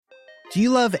Do you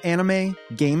love anime,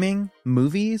 gaming,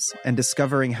 movies, and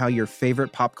discovering how your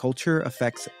favorite pop culture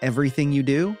affects everything you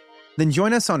do? Then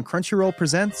join us on Crunchyroll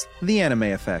Presents The Anime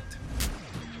Effect.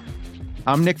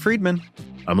 I'm Nick Friedman.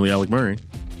 I'm Lee Alec Murray.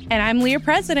 And I'm Leah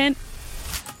President.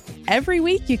 Every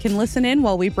week you can listen in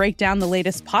while we break down the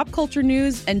latest pop culture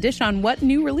news and dish on what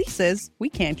new releases we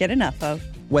can't get enough of.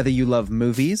 Whether you love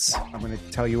movies, I'm going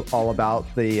to tell you all about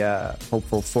the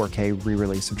hopeful 4K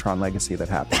re-release of Tron Legacy that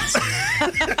happens.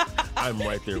 I'm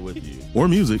right there with you. Or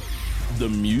music. The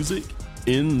music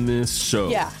in this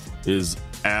show is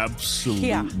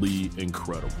absolutely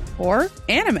incredible. Or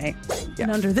anime. And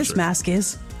under this mask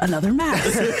is another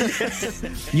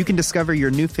mask. You can discover your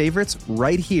new favorites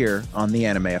right here on The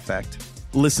Anime Effect.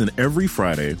 Listen every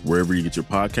Friday wherever you get your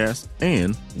podcast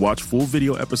and watch full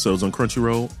video episodes on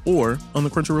Crunchyroll or on the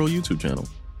Crunchyroll YouTube channel.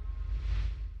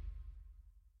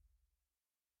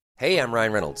 Hey, I'm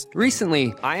Ryan Reynolds.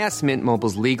 Recently, I asked Mint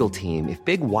Mobile's legal team if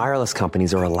big wireless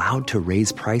companies are allowed to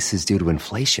raise prices due to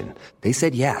inflation. They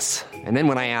said yes. And then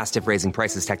when I asked if raising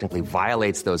prices technically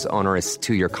violates those onerous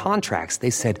two-year contracts, they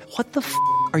said, "What the f***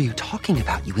 are you talking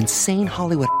about, you insane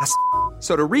Hollywood ass?"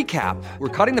 So to recap, we're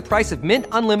cutting the price of Mint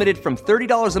Unlimited from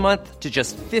 $30 a month to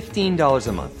just $15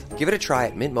 a month. Give it a try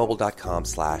at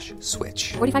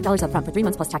mintmobile.com/switch. $45 up front for 3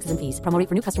 months plus taxes and fees. Promo rate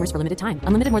for new customers for limited time.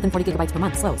 Unlimited more than 40 gigabytes per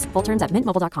month. Slows full terms at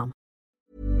mintmobile.com.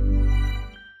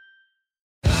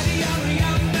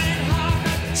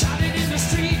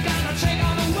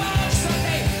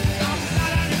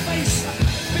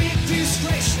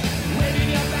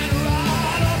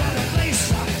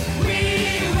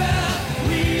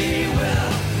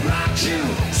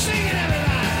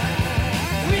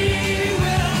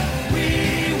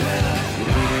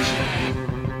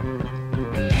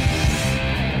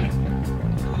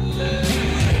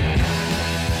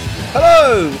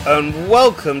 Hello and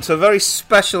welcome to a very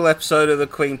special episode of the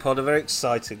Queenpod, a very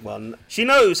exciting one. She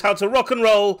knows how to rock and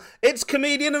roll. It's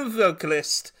comedian and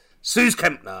vocalist Suze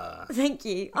Kempner. Thank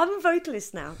you. I'm a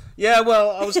vocalist now. Yeah,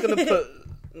 well, I was going to put,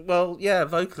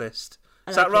 vocalist.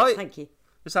 Is that right? Thank you.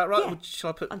 Is that right? Yeah.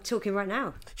 Shall I put? I'm talking right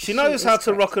now. She knows how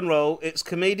to rock and roll. It's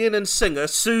comedian and singer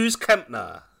Suze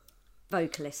Kempner.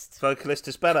 Vocalist. Vocalist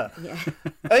is better. Yeah.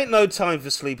 Ain't no time for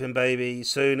sleeping, baby.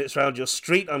 Soon it's round your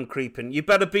street I'm creeping. You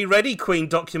better be ready, Queen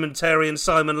documentarian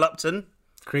Simon Lupton.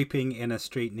 Creeping in a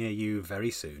street near you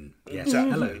very soon. Yes.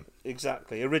 Exactly. Hello.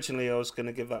 Exactly. Originally I was going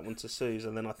to give that one to Suze,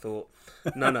 and then I thought,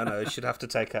 no, she'd have to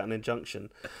take out an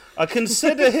injunction. I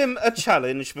consider him a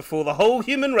challenge before the whole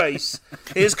human race.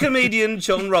 Here's comedian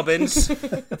John Robbins.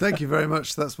 Thank you very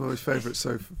much. That's my favourite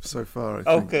so far, I think.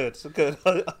 Oh, good.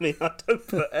 I mean, I don't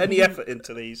put any effort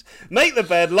into these. Make the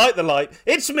bed, light the light.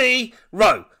 It's me,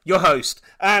 Ro, your host.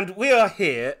 And we are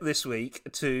here this week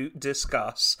to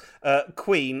discuss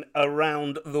Queen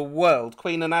around the world.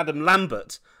 Queen and Adam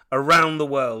Lambert around the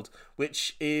world,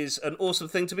 which is an awesome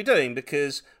thing to be doing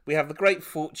because we have the great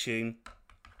fortune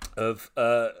of,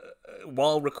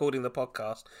 while recording the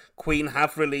podcast, Queen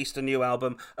have released a new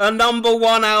album, a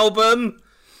 #1 album.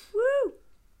 Woo!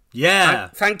 Yeah.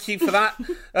 Thank you for that.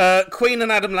 Queen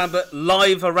and Adam Lambert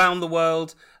live around the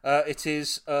world. It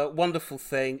is a wonderful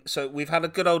thing. So we've had a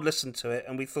good old listen to it,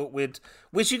 and we thought we'd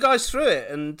whiz you guys through it,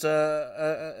 and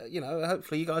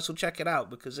hopefully you guys will check it out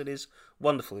because it is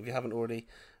wonderful if you haven't already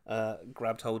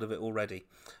grabbed hold of it already.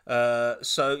 Have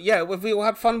we all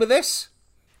had fun with this?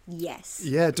 Yes.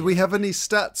 Yeah, do we have any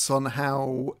stats on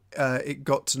how it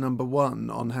got to #1,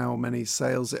 on how many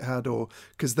sales it had? Or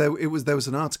because there was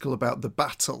an article about the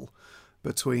battle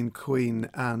between Queen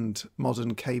and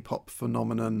modern K-pop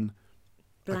phenomenon,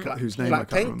 whose name I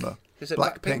can't remember. Is it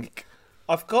Blackpink?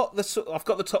 I've got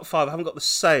the top 5. I haven't got the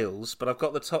sales, but I've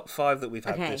got the top 5 that we've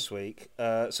had this week.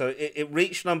 So it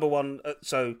reached #1.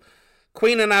 So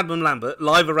Queen and Adam Lambert,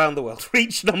 live around the world,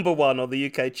 reached #1 on the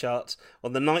UK charts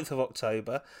on the 9th of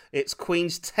October. It's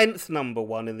Queen's 10th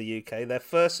 #1 in the UK, their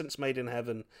first since Made in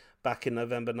Heaven back in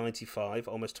November 95,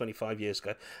 almost 25 years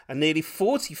ago, and nearly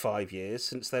 45 years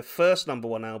since their first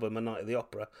 #1 album, A Night at the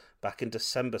Opera, back in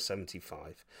December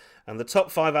 75. And the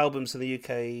top 5 albums in the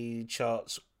UK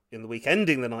charts in the week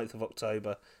ending the 9th of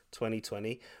October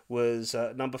 2020 was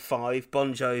number 5,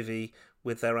 Bon Jovi,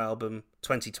 with their album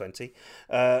 2020.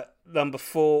 Number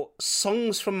 4,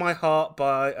 Songs from My Heart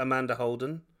by Amanda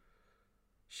Holden.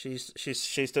 She's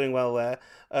doing well there.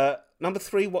 Number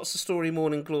 3, What's the Story,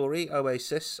 Morning Glory,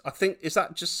 Oasis. I think, is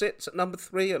that just sits at number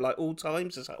 3 at like all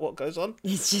times? Is that what goes on?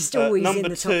 It's just always in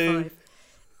the top 5.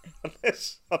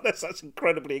 unless that's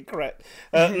incredibly incorrect.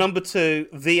 Number 2,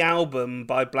 The Album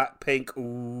by Blackpink.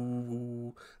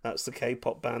 Ooh, that's the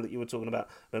K-pop band that you were talking about.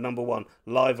 And number 1,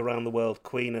 Live Around the World,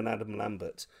 Queen and Adam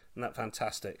Lambert. Isn't that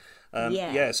fantastic?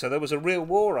 Yeah, so there was a real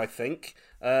war, I think,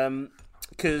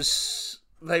 because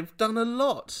they've done a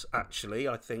lot, actually,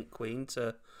 I think, Queen,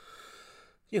 to,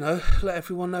 let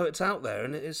everyone know it's out there,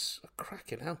 and it is a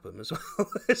cracking album as well.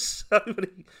 There's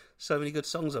so many good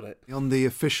songs on it. On the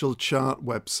official chart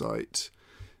website,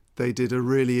 they did a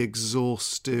really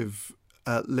exhaustive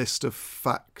list of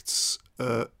facts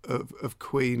of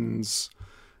Queen's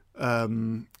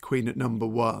Queen at number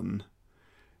 1,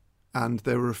 and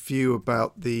there were a few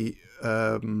about the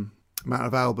amount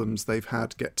of albums they've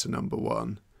had get to number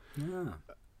 1. Yeah.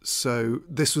 So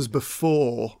this was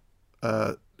before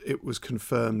it was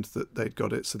confirmed that they'd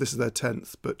got it. So this is their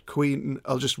 10th. But Queen,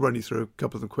 I'll just run you through a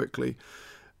couple of them quickly.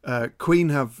 Queen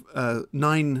have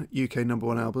 9 UK number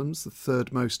 1 albums, the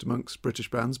 3rd most amongst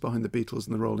British bands behind the Beatles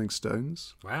and the Rolling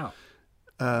Stones. Wow.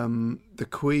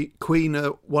 The Queen are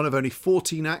one of only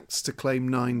 14 acts to claim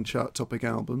 9 chart-topping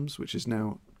albums, which is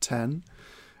now 10.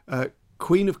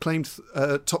 Queen have claimed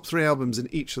top 3 albums in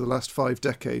each of the last 5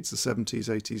 decades, the 70s,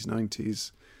 80s,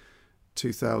 90s,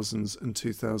 2000s and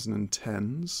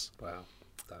 2010s. Wow.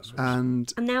 That's awesome.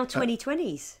 And now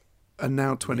 2020s. And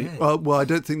now 20... Yeah. Well, I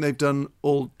don't think they've done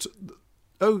all...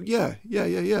 yeah.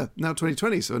 Now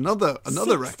 2020, so another 6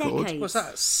 record. Decades. Was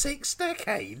that 6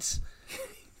 decades?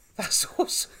 That's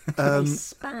awesome.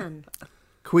 Span.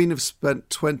 Queen have spent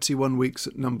 21 weeks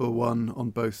at number 1 on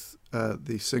both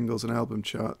the singles and album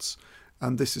charts,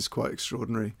 and this is quite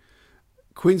extraordinary.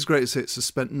 Queen's Greatest Hits has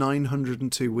spent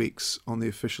 902 weeks on the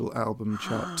official album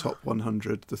chart top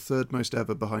 100, the 3rd most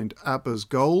ever behind ABBA's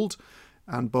Gold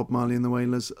and Bob Marley and the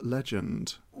Wailers'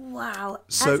 Legend. Wow.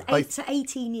 So That's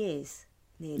 18 years.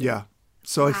 Nearly. Yeah.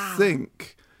 So wow. I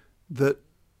think that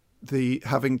the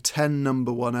having 10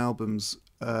 number 1 albums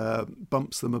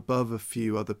bumps them above a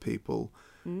few other people.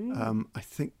 I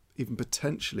think even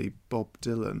potentially Bob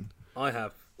Dylan. I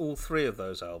have all 3 of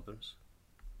those albums.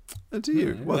 Do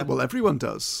you? Yeah. Well, everyone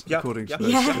does, according to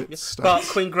those stats. But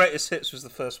Queen Greatest Hits was the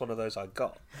first one of those I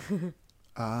got.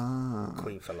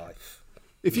 Queen for life.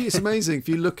 It's amazing. If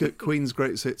you look at Queen's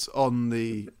Greatest Hits on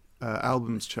the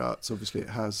albums charts, obviously it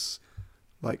has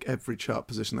like every chart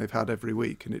position they've had every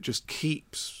week, and it just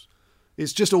keeps...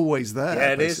 It's just always there.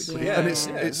 Yeah, it basically. is. Yeah, and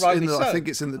it's rightly so. I think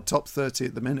it's in the top 30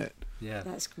 at the minute. Yeah,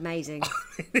 that's amazing.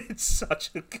 It's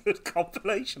such a good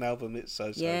compilation album. It's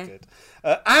so good.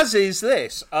 As is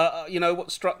this.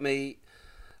 What struck me.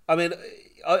 I mean,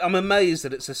 I'm amazed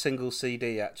that it's a single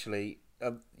CD. Actually,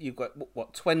 you've got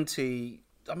 20.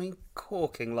 I mean,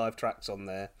 corking live tracks on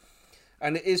there,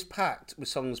 and it is packed with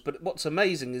songs. But what's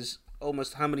amazing is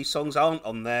almost how many songs aren't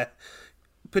on there.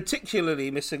 Particularly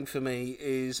missing for me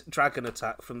is Dragon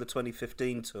Attack from the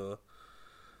 2015 tour.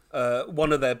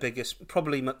 One of their biggest,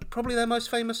 probably their most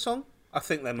famous song. I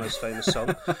think their most famous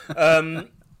song.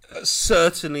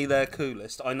 Certainly their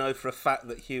coolest. I know for a fact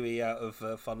that Huey out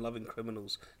of Fun Loving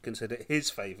Criminals considered it his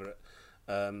favourite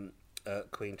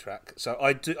Queen track. So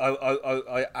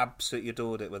I absolutely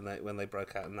adored it when they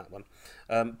broke out in that one.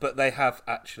 But they have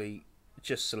actually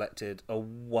just selected a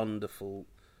wonderful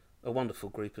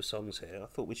group of songs here. I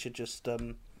thought we should just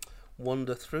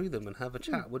wander through them and have a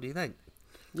chat. What do you think?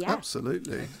 Yeah,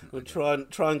 absolutely. We'll try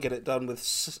and get it done with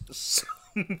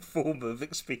some form of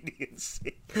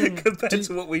expediency compared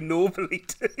to what we normally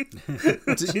do.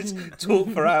 Which is talk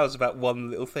for hours about one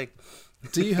little thing.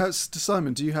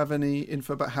 Simon, do you have any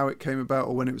info about how it came about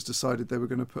or when it was decided they were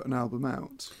going to put an album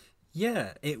out?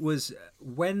 Yeah, it was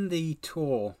when the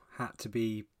tour had to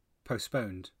be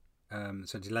postponed,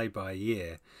 so delayed by a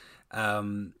year,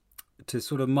 to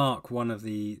sort of mark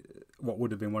what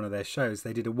would have been one of their shows.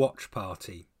 They did a watch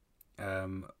party,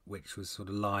 which was sort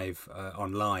of live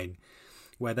online,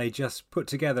 where they just put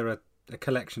together a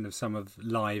collection of some of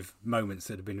live moments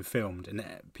that had been filmed, and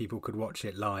people could watch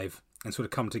it live and sort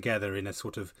of come together in a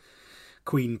sort of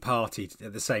Queen party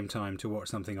at the same time to watch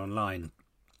something online.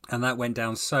 And that went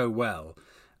down so well,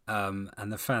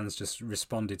 and the fans just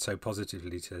responded so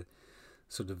positively to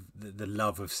sort of the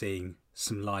love of seeing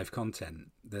some live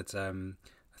content that I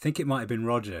think it might have been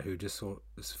Roger who just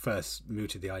first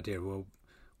mooted the idea, well,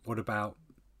 what about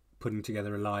putting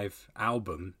together a live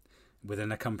album with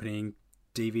an accompanying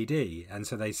DVD? And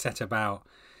so they set about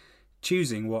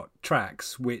choosing what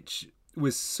tracks, which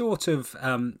was sort of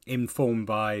informed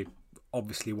by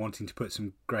obviously wanting to put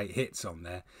some great hits on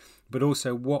there, but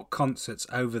also what concerts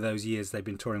over those years they've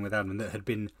been touring with Adam that had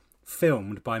been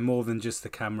filmed by more than just the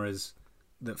cameras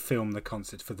that film the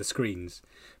concert for the screens,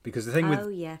 because the thing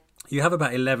with yeah, you have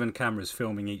about 11 cameras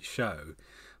filming each show,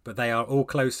 but they are all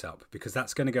close up because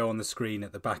that's going to go on the screen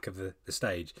at the back of the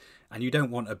stage, and you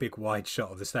don't want a big wide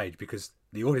shot of the stage because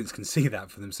the audience can see that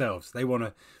for themselves. They want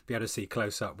to be able to see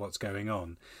close up what's going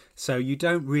on, so you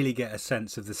don't really get a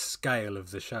sense of the scale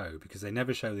of the show because they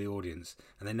never show the audience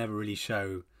and they never really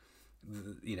show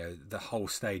the whole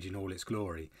stage in all its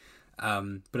glory.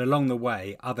 But along the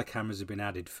way, other cameras have been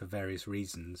added for various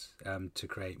reasons to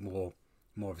create more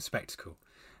of a spectacle.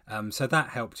 So that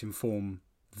helped inform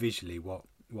visually what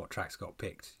tracks got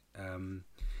picked.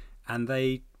 And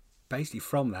they basically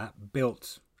from that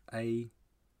built a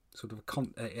sort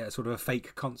of a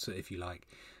fake concert, if you like,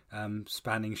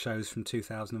 spanning shows from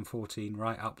 2014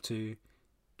 right up to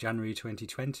January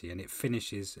 2020, and it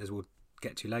finishes, as we'll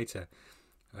get to later,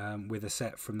 with a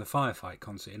set from the Firefight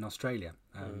concert in Australia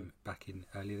back in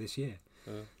earlier this year.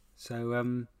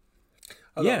 So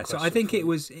so I think it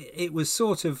was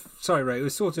sort of, sorry Ray, it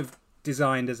was sort of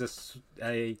designed as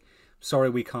a sorry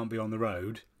we can't be on the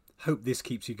road, hope this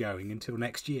keeps you going until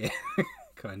next year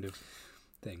kind of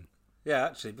thing. Yeah,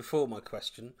 actually, before my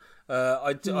question,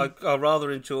 I rather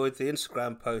enjoyed the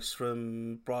Instagram post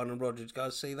from Brian and Roger. Did you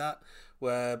guys see that?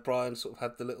 Where Brian sort of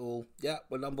had the little,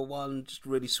 we're number one, just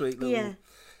really sweet little,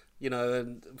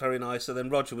 and very nice. And then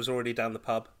Roger was already down the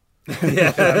pub.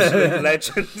 Absolute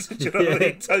legend, do you know what I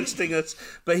mean? Toasting us.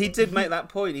 But he did make that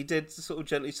point. He did sort of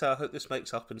gently say, I hope this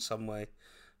makes up in some way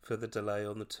for the delay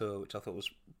on the tour, which I thought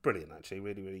was brilliant, actually.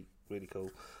 Really, really, really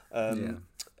cool.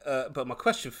 But my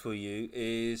question for you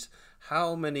is,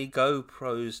 how many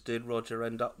GoPros did Roger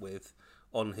end up with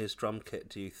on his drum kit,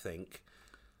 do you think?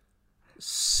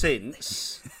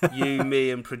 Since you, me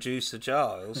and producer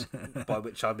Giles, by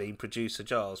which I mean producer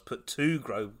Giles, put 2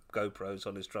 GoPros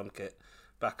on his drum kit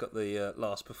back at the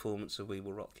last performance of We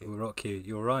Will Rock You. We Will Rock You,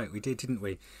 you're right, we did, didn't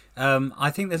we?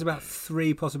 I think there's about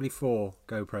 3, possibly 4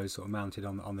 GoPros sort of mounted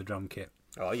on the drum kit.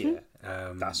 Oh yeah,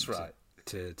 that's right.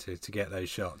 To get those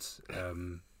shots.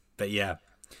 But yeah,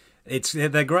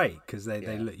 they're great because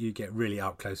you get really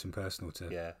up close and personal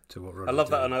to what Roger's I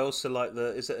love that, doing. and I also like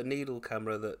is it a needle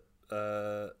camera that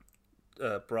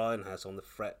Brian has on the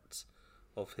fret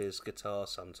of his guitar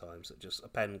sometimes, just a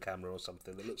pen camera or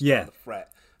something that looks on the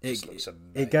fret. It looks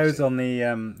amazing. It goes on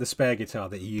the spare guitar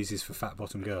that he uses for Fat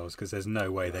Bottom Girls because there's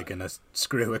no way they're going to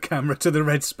screw a camera to the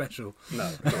Red Special. No,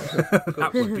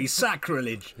 that would be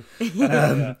sacrilege.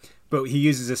 But he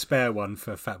uses a spare one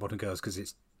for Fat Bottom Girls because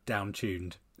it's down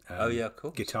tuned.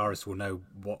 Cool. Guitarists will know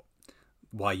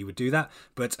why you would do that,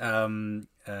 but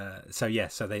so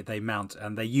they mount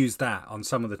and they use that on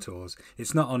some of the tours.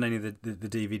 It's not on any of the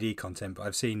DVD content, but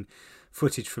I've seen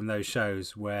footage from those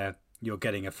shows where you're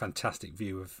getting a fantastic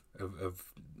view of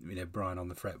Brian on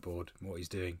the fretboard and what he's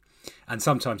doing, and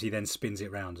sometimes he then spins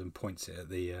it round and points it at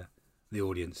the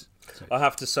audience. So I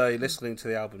have to say, listening to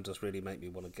the album does really make me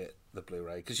want to get the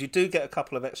Blu-ray, because you do get a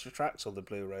couple of extra tracks on the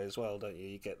Blu-ray as well, don't you?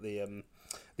 You get the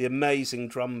amazing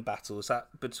drum battle. Is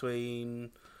that between?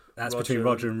 That's between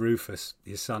Roger and Rufus,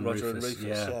 his son Roger Rufus. And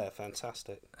Rufus, yeah,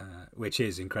 fantastic. Which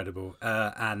is incredible,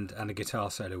 and a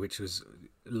guitar solo, which was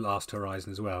Last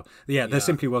Horizon as well. There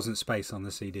simply wasn't space on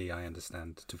the CD, I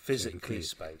understand. Physically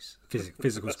space.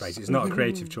 Physical space. It's not a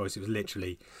creative choice. It was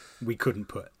literally, we couldn't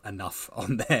put enough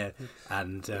on there,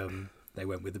 and they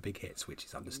went with the big hits, which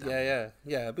is understandable.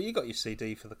 Yeah. But you got your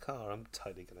CD for the car. I'm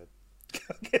totally going to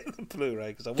get the Blu-ray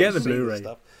because I want to see the Blu-ray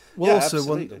stuff. Well, also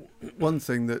one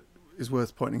thing that is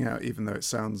worth pointing out, even though it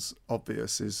sounds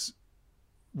obvious, is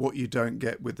what you don't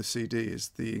get with the CD is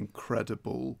the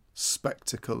incredible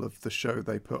spectacle of the show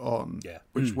they put on. Yeah.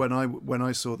 Which when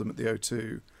I saw them at the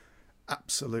O2,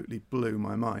 absolutely blew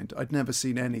my mind. I'd never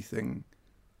seen anything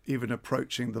even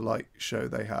approaching the light show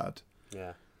they had.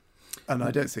 Yeah. And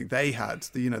I don't think they had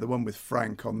the one with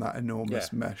Frank on that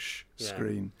enormous mesh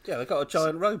screen. Yeah, they got a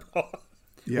giant robot.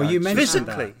 Yeah. Well, you mentioned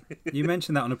physically. You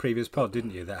mentioned that on a previous pod,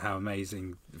 didn't you? That how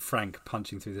amazing Frank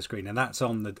punching through the screen, and that's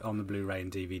on the Blu-ray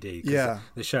and DVD. Yeah,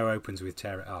 the show opens with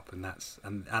 "Tear It Up," and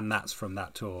that's from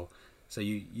that tour. So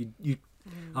you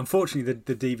unfortunately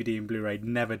the DVD and Blu-ray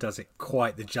never does it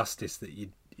quite the justice that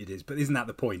it is. But isn't that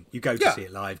the point? You go to see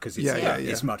it live because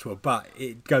it's much more. But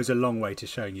it goes a long way to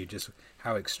showing you just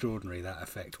how extraordinary that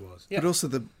effect was. Yeah. But also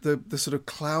the sort of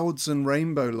clouds and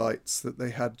rainbow lights that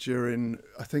they had during,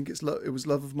 I think it was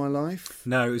Love of My Life.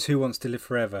 No, it was Who Wants to Live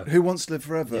Forever. Who Wants to Live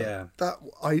Forever? Yeah.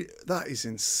 That is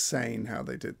insane how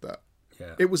they did that.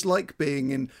 Yeah. It was like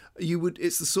being in.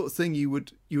 It's the sort of thing you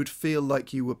would feel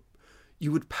like you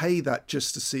would pay that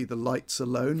just to see the lights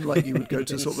alone, like you would go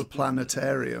to sort of a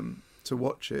planetarium to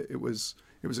watch it. It was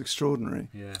extraordinary.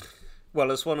 Yeah.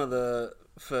 Well, as one of the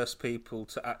first people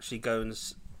to actually go and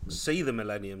see the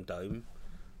Millennium Dome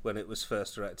when it was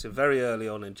first erected, very early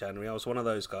on in January. I was one of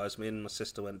those guys. Me and my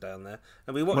sister went down there,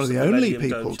 and we watched one of the only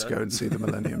people to go and see the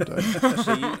Millennium Dome.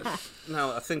 Actually,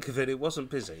 now I think of it, it wasn't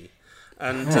busy.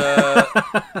 And and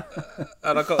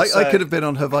I got to say, I could have been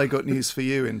on Have I Got News for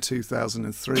You in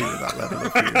 2003 with that level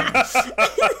of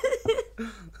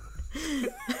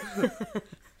viewers.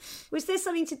 Was there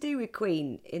something to do with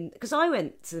Queen? Because I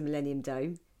went to the Millennium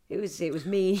Dome. It was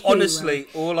me. Honestly,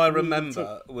 all I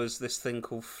remember was this thing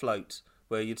called Float,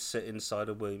 where you'd sit inside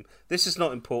a womb. This is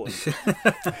not important.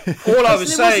 All I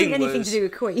was saying wasn't anything was to do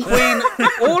with Queen.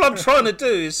 All I'm trying to do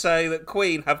is say that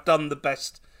Queen have done the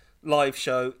best live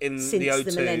show in since the O2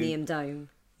 the Millennium Dome.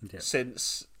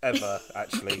 Since ever,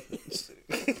 actually.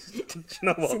 Do you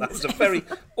know what? That was a very...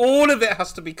 All of it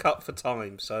has to be cut for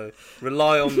time, so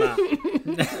rely on that.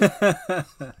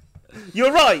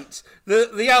 You're right.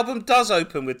 The album does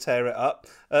open with Tear It Up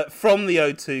from the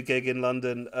O2 gig in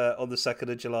London on the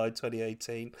 2nd of July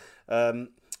 2018,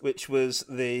 which was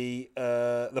the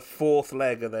fourth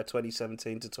leg of their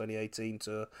 2017 to 2018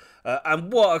 tour.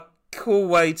 And what a cool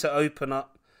way to open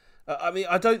up. I mean,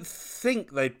 I don't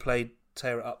think they'd played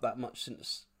Tear It Up that much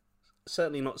since,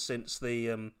 certainly not since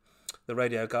the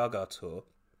Radio Gaga tour.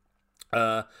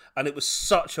 And it was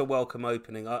such a welcome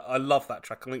opening. I love that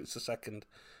track. I think it's the second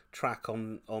track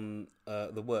on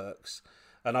the works,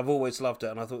 and I've always loved it,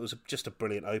 and I thought it was just a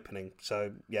brilliant opening.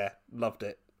 So yeah, loved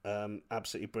it.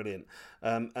 Absolutely brilliant.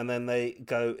 And then they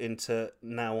go into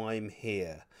Now I'm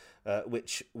Here,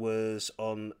 which was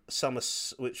from Summer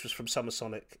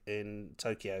Sonic in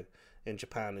Tokyo in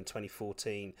Japan in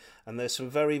 2014. And there's some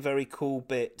very, very cool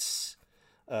bits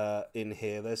in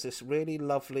here. There's this really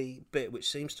lovely bit which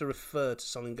seems to refer to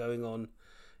something going on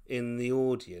in the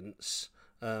audience.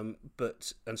 And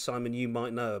Simon, you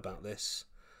might know about this.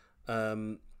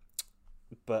 But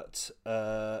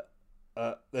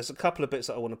there's a couple of bits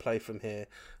that I want to play from here.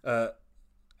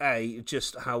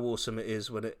 Just how awesome it is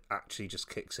when it actually just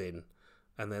kicks in.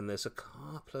 And then there's a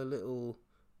couple of little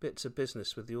bits of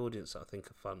business with the audience that I think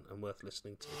are fun and worth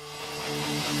listening to.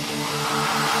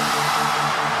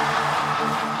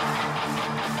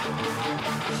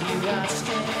 Here I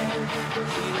stand,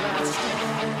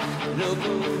 look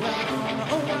around,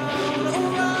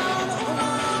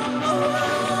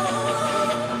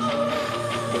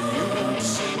 but you won't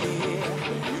see me,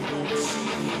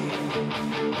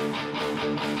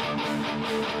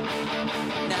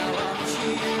 Now I'm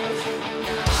here,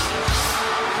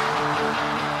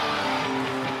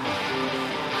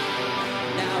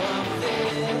 now I'm there.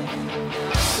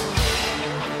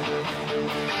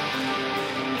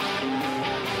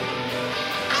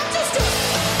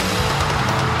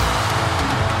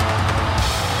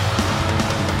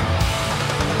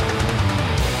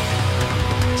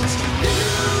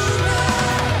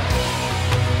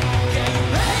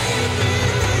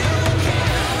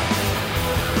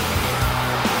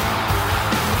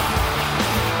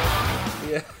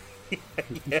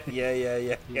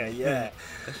 Yeah.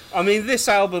 I mean, this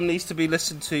album needs to be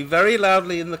listened to very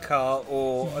loudly in the car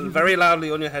or very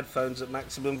loudly on your headphones at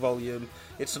maximum volume.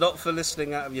 It's not for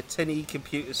listening out of your tinny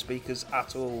computer speakers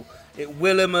at all. It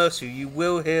will immerse you. You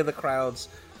will hear the crowds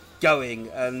going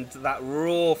and that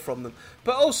roar from them.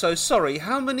 But also, sorry,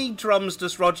 how many drums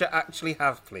does Roger actually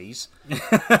have, please?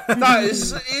 That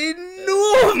is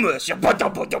enormous. All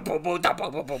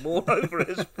over it.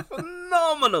 It's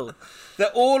phenomenal.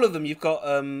 They're all of them. You've got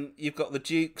the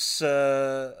Duke's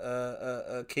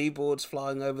keyboards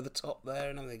flying over the top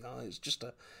there and everything. Oh, it's just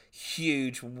a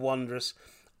huge, wondrous.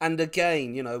 And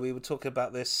again, you know, we were talking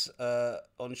about this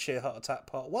on Sheer Heart Attack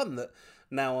Part 1, that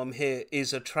Now I'm Here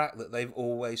is a track that they've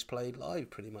always played live,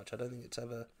 pretty much. I don't think it's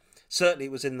ever... Certainly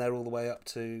it was in there all the way up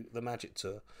to the Magic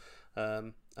Tour.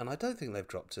 And I don't think they've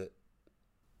dropped it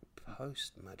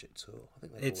post-Magic Tour. I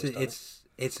think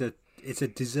it's a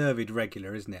deserved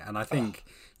regular, isn't it? And I think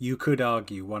you could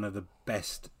argue one of the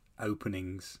best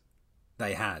openings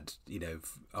they had, you know,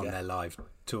 on their live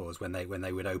tours when they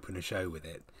would open a show with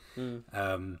it.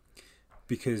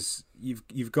 Because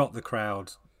you've got the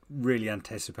crowd really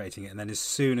anticipating it, and then as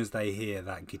soon as they hear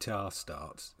that guitar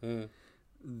starts,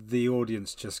 the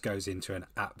audience just goes into an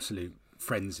absolute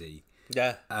frenzy.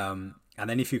 And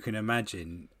then if you can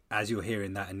imagine, as you're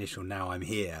hearing that initial Now I'm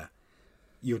Here,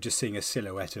 you're just seeing a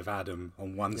silhouette of Adam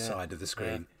on one side of the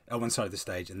screen, on one side of the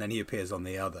stage, and then he appears on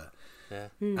the other.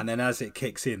 And then as it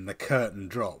kicks in, the curtain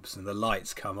drops and the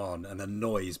lights come on and the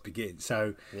noise begins.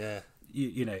 So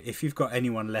you know, if you've got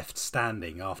anyone left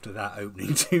standing after that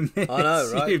opening 2 minutes, I know,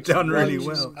 right? You've done really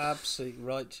well. Absolutely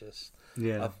righteous.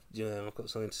 I've got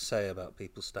something to say about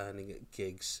people standing at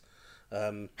gigs.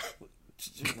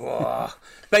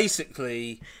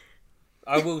 basically,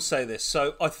 I will say this.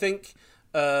 So I think,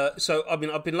 I mean,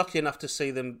 I've been lucky enough to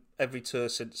see them every tour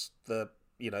since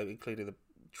including the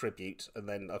tribute, and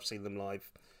then I've seen them live,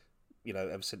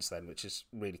 ever since then, which is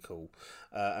really cool.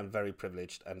 I'm very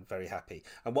privileged and very happy.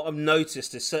 And what I've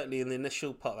noticed is certainly in the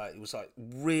initial part of that, it was like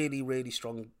really, really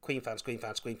strong Queen fans.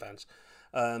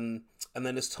 And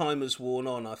then as time has worn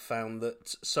on, I've found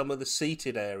that some of the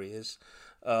seated areas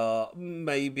are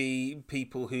maybe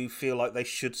people who feel like they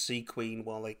should see Queen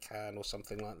while they can, or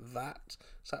something like that.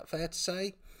 Is that fair to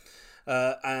say?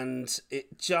 And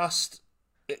it just,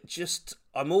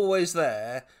 I'm always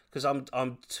there because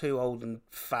I'm too old and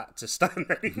fat to stand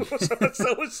anymore. So I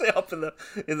always sit up in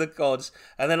the gods,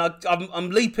 and then I'm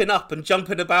leaping up and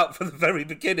jumping about from the very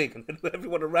beginning, and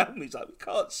everyone around me is like, we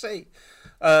can't see.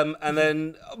 And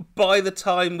then by the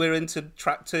time we're into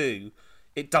track 2,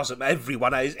 it doesn't.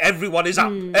 Everyone is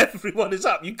up. Everyone is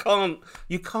up. You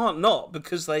can't not,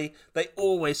 because they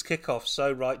always kick off so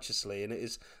righteously, and it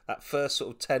is that first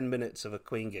sort of 10 minutes of a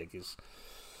Queen gig it's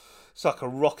like a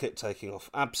rocket taking off.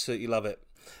 Absolutely love it.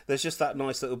 There's just that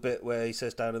nice little bit where he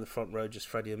says down in the front row, just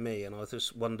Freddie and me, and I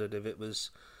just wondered if it was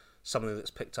something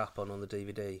that's picked up on the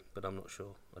DVD, but I'm not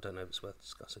sure. I don't know if it's worth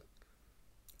discussing.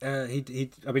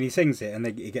 He sings it and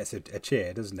then he gets a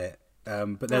cheer, doesn't it?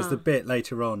 But there's the bit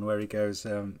later on where he goes,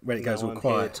 where it goes all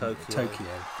quiet. Here, Tokyo.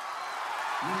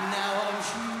 Now I'm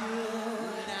here.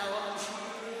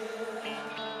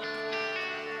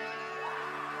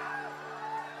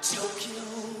 Tokyo.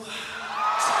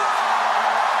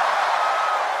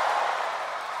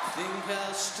 Think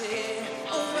I'll stay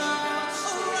around.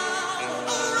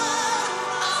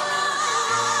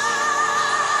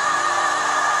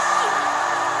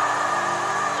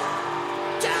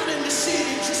 Down in the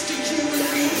city, just to you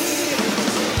and me.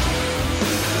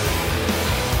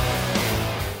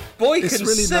 Boy, it's can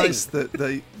really sing. nice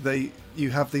that you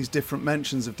have these different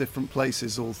mentions of different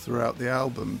places all throughout the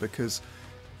album, because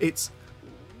it's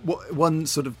one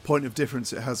sort of point of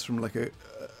difference it has from like a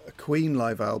Queen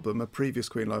live album, a previous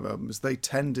Queen live album, is they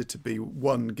tended to be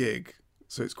one gig.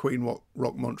 So it's Queen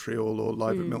Rock Montreal or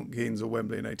Live at Milton Keynes or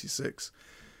Wembley in '86.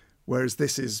 Whereas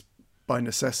this is by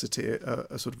necessity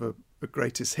a sort of a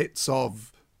greatest hits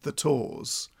of the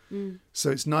tours.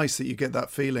 So it's nice that you get that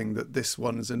feeling that this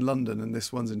one is in London and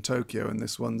this one's in Tokyo and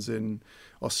this one's in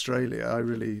Australia. I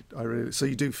really, so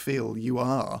you do feel you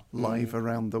are live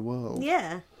around the world.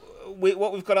 Yeah.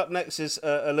 What we've got up next is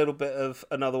a little bit of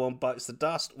Another One Bites the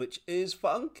Dust, which is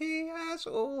funky as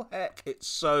all heck. It's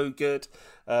so good.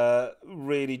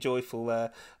 Really joyful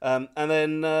there. And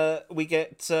then we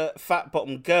get Fat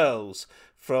Bottom Girls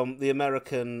from the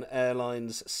American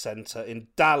Airlines Center in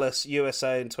Dallas,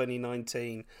 USA in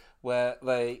 2019, where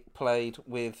they played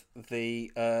with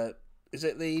the... is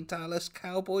it the Dallas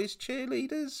Cowboys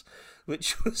cheerleaders?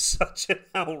 Which was such an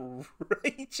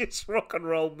outrageous rock and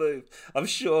roll move. I'm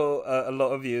sure a lot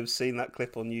of you have seen that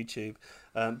clip on YouTube.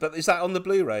 But is that on the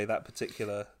Blu-ray, that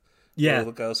particular? Yeah. Where all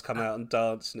the girls come out and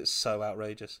dance, and it's so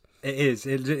outrageous. It is.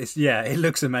 It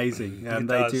looks amazing.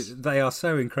 They are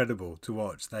so incredible to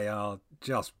watch. They are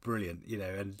just brilliant,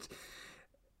 and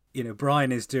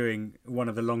Brian is doing one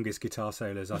of the longest guitar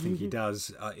solos I think he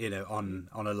does, on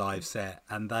a live set,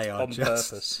 and they are on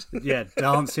just purpose.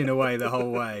 dancing away the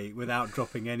whole way without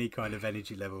dropping any kind of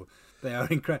energy level. They are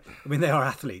incredible. I mean, they are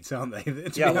athletes, aren't they? To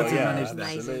manage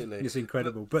that, absolutely. it's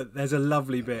incredible. But there's a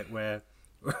lovely bit where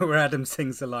Adam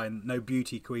sings the line, "No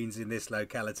beauty queens in this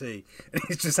locality," and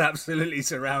he's just absolutely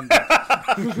surrounded.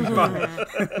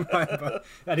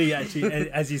 And he actually,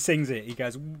 as he sings it, he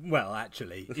goes, "Well,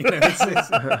 actually,"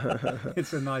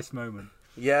 it's a nice moment.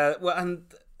 Yeah, well, and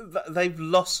they've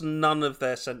lost none of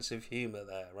their sense of humour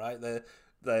there, right?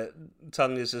 Their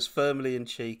tongue is as firmly in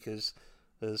cheek as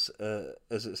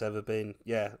it's ever been.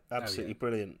 Yeah, absolutely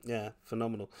brilliant. Yeah,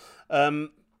 phenomenal.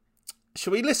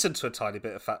 Should we listen to a tiny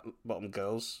bit of Fat Bottom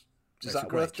Girls? Is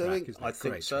that worth doing? I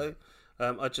think so.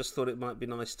 I just thought it might be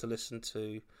nice to listen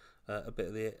to a bit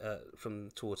of the from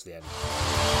towards the end.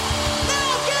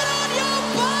 Now get on your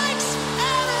bikes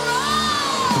and ride!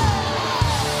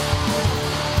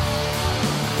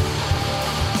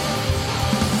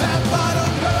 Fat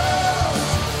bottom girls,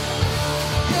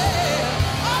 yeah,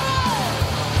 alright.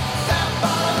 Fat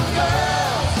bottom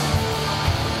girls,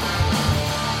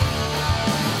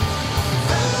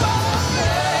 fat bottom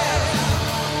girls,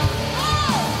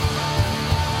 oh.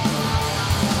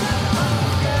 Fat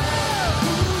bottom girls,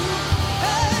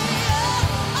 hey, yeah,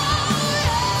 oh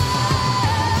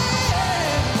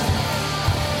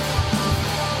yeah.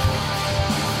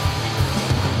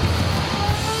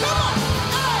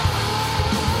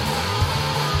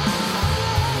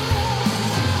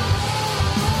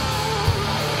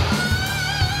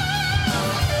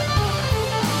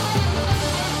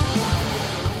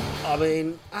 I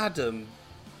mean, Adam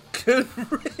can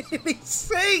really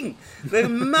sing. The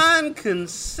man can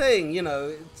sing. You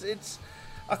know,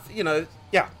 I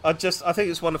think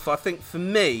it's wonderful. I think for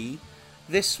me,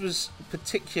 this was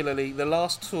particularly the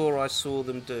last tour I saw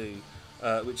them do,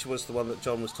 which was the one that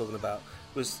John was talking about.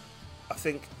 Was, I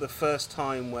think, the first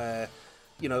time where,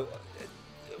 you know,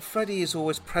 Freddie is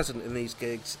always present in these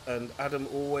gigs, and Adam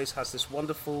always has this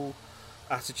wonderful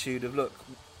attitude of, look,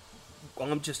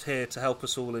 I'm just here to help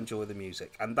us all enjoy the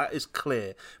music, and that is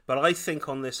clear. But I think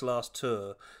on this last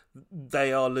tour,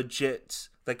 they are legit.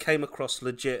 They came across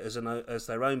legit as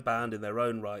their own band in their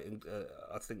own right, and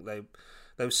I think they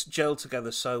gelled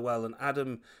together so well. And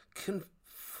Adam can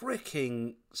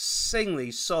freaking sing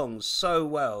these songs so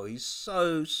well. He's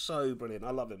so brilliant.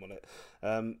 I love him on it,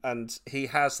 and he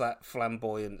has that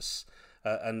flamboyance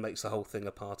and makes the whole thing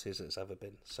a party as it's ever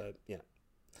been. So yeah.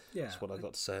 That's what I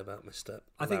got to say about Mr.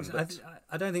 I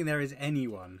don't think there is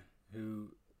anyone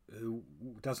who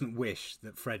doesn't wish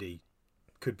that Freddie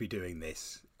could be doing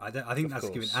this. I think that's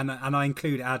given, and I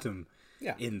include Adam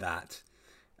in that.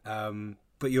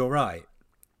 But you're right.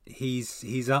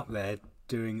 He's up there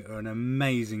doing an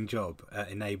amazing job at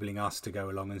enabling us to go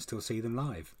along and still see them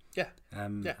live. Yeah.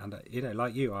 And you know,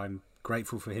 like you, I'm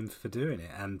grateful for him for doing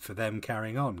it and for them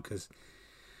carrying on, because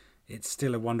it's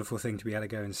still a wonderful thing to be able to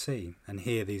go and see and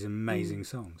hear these amazing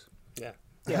songs. Yeah.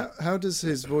 How does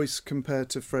his voice compare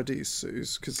to Freddie's,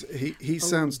 Suze? Because he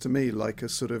sounds to me like a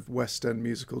sort of West End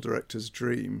musical director's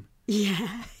dream.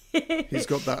 Yeah. He's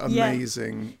got that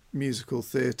amazing musical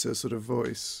theatre sort of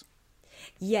voice.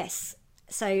 Yes.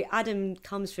 So Adam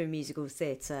comes from musical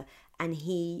theatre, and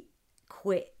he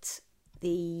quit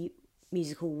the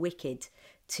musical Wicked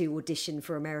to audition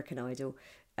for American Idol.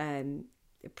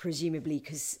 Presumably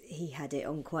because he had it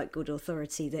on quite good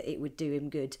authority that it would do him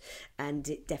good, and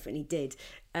it definitely did.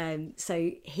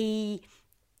 So he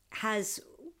has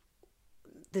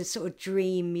the sort of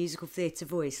dream musical theatre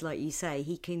voice, like you say.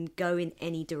 He can go in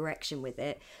any direction with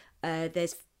it.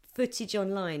 There's footage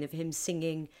online of him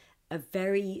singing a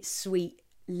very sweet,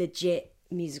 legit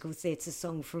musical theatre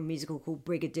song from a musical called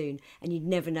Brigadoon, and you'd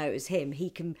never know it was him. He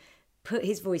can put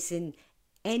his voice in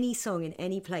any song in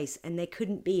any place, and there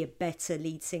couldn't be a better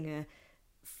lead singer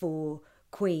for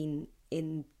Queen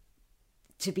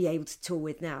to be able to tour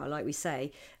with now, like we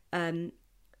say,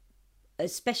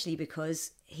 especially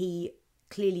because he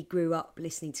clearly grew up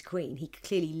listening to Queen. He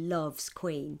clearly loves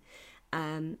Queen,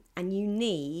 and you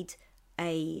need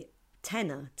a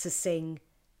tenor to sing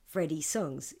Freddie's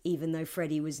songs, even though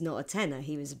Freddie was not a tenor.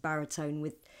 He was a baritone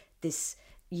with this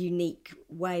unique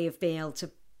way of being able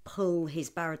to pull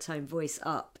his baritone voice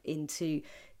up into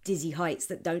dizzy heights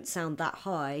that don't sound that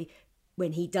high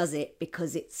when he does it,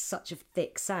 because it's such a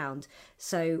thick sound.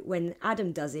 So when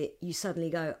Adam does it, you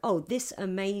suddenly go, oh, this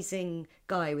amazing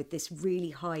guy with this really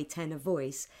high tenor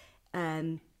voice,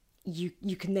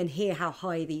 you can then hear how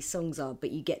high these songs are,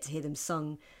 but you get to hear them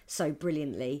sung so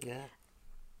brilliantly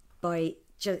by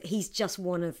he's just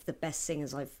one of the best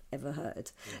singers I've ever heard.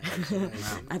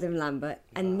 Adam Lambert.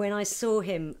 And when I saw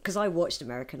him, because I watched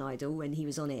American Idol when he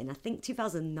was on it in, I think,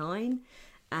 2009,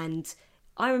 and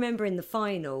I remember in the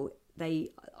final, I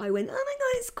went, oh my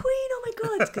God, it's Queen, oh my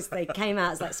God, because they came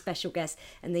out as like special guests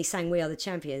and they sang We Are the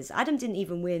Champions. Adam didn't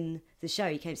even win the show,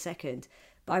 he came second.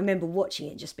 But I remember watching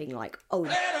it just being like,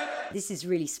 oh, this is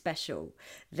really special,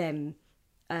 them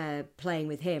playing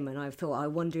with him. And I thought, I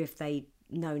wonder if they'd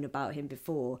known about him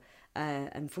before,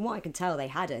 and from what I can tell they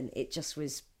hadn't. It just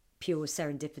was pure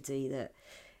serendipity that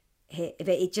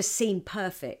it just seemed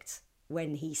perfect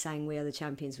when he sang We Are the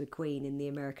Champions with Queen in the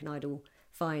American Idol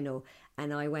final,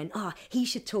 and I went, he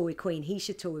should tour with Queen,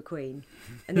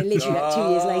 and then literally like 2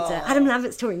 years later, Adam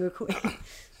Lambert's touring with Queen.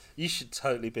 You should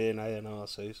totally be an A&R,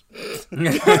 Suze.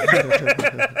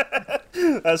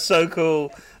 That's so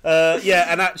cool.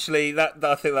 And actually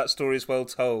I think that story is well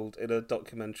told in a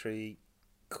documentary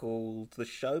called The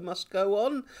Show Must Go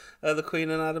On. The Queen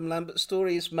and Adam Lambert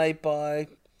story is made by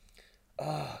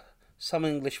some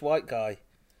English white guy.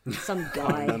 Some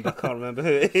guy. I can't remember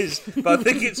who it is, but I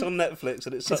think it's on Netflix,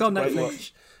 and it's such a great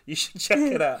watch. You should check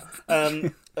it out.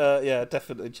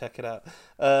 Definitely check it out.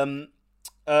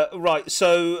 Right,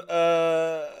 so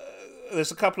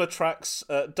there's a couple of tracks.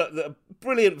 A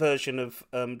brilliant version of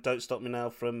Don't Stop Me Now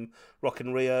from Rock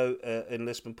in Rio in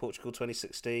Lisbon, Portugal,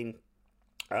 2016.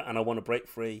 And I Want to Break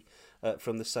Free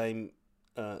from the same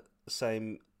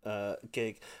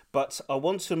gig. But I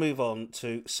want to move on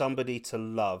to Somebody to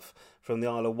Love from the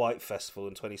Isle of Wight Festival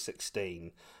in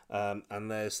 2016. And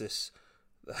there's this...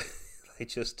 they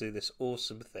just do this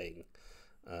awesome thing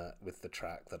with the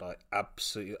track that I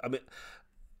absolutely... I mean,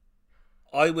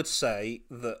 I would say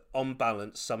that on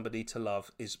balance, Somebody to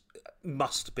Love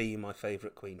must be my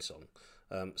favourite Queen song.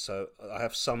 So I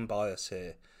have some bias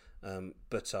here,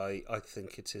 but I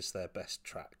think it is their best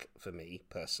track for me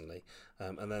personally.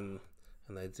 And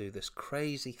they do this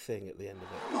crazy thing at the end of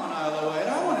it. Come on, Isla Wade,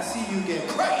 I want to see you get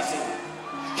crazy.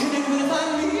 Can you really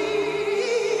find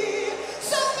me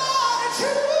somebody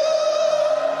true?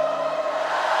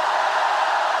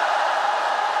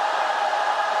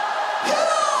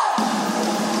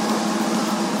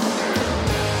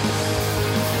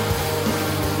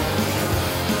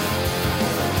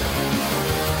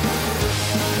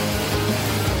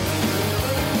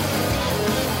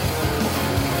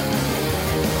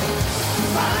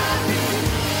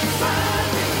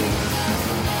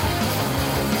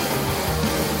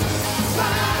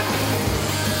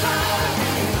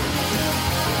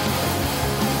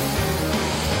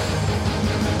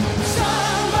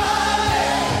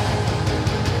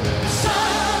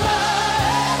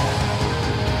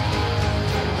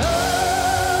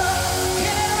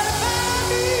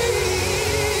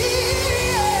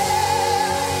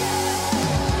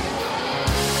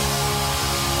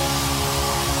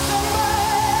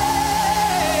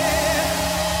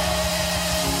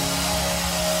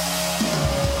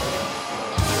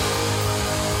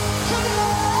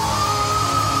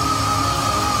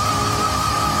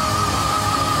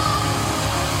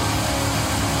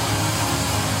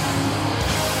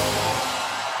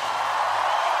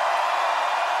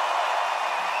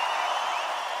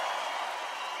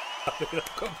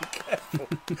 I've got to be careful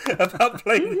about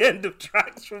playing the end of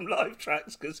tracks from live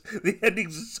tracks because the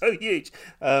endings are so huge.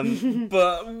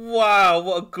 But wow,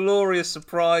 what a glorious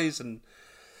surprise, and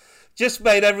just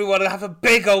made everyone have a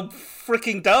big old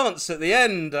freaking dance at the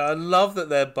end. I love that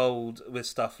they're bold with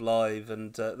stuff live,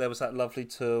 and there was that lovely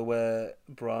tour where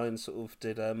Brian sort of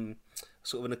did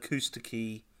sort of an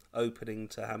acoustic-y opening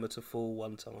to Hammer to Fall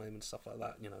one time and stuff like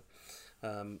that, you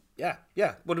know.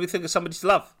 Yeah. What do we think of Somebody to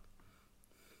Love?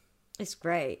 It's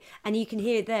great. And you can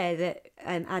hear there that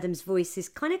Adam's voice is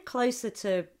kind of closer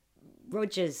to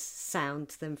Roger's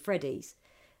sound than Freddie's.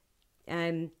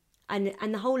 And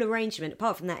the whole arrangement,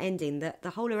 apart from that ending, the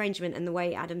whole arrangement and the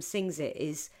way Adam sings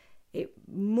it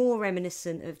more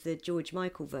reminiscent of the George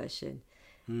Michael version.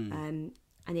 And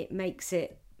it makes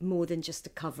it more than just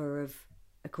a cover of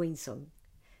a Queen song.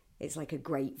 It's like a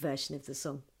great version of the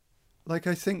song. Like,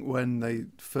 I think when they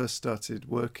first started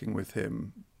working with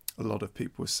him, a lot of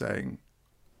people were saying,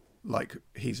 like,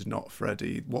 he's not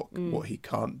Freddie, what he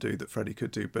can't do that Freddie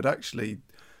could do. But actually,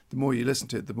 the more you listen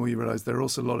to it, the more you realise there are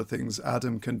also a lot of things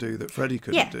Adam can do that Freddie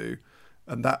couldn't do.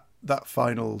 And that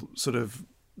final sort of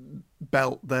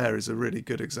belt there is a really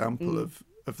good example of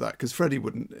that, because Freddie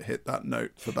wouldn't hit that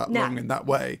note for that long in that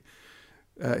way.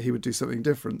 He would do something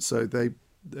different. So they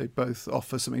both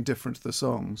offer something different to the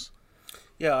songs.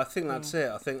 Yeah, I think that's it.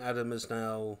 I think Adam is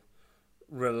now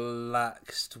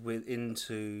relaxed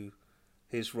into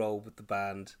his role with the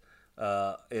band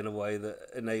in a way that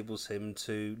enables him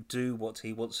to do what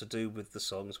he wants to do with the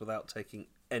songs without taking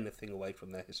anything away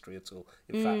from their history at all.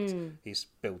 In fact, he's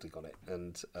building on it,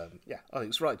 and I think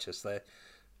it's righteous.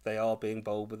 They are being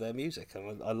bold with their music,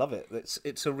 and I love it.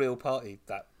 It's a real party,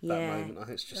 that moment. I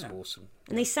think it's just awesome.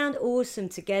 And they sound awesome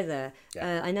together.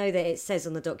 I know that it says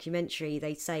on the documentary,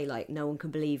 they say, like, no one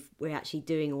can believe we're actually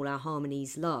doing all our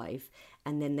harmonies live,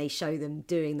 and then they show them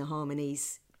doing the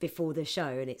harmonies before the show,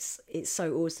 and it's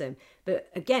so awesome. But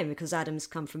again, because Adam's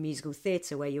come from musical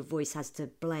theatre where your voice has to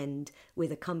blend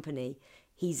with a company,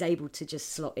 he's able to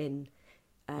just slot in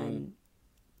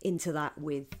into that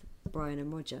with Brian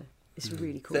and Roger. It's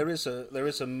really cool. There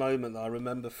is a moment that I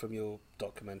remember from your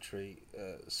documentary,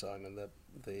 Simon,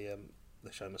 the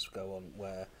show must go on,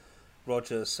 where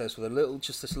Roger says with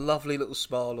this lovely little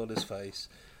smile on his face,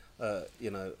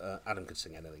 Adam could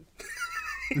sing anything.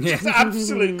 Just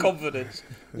absolute confidence.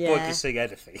 Boy can sing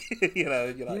anything. You're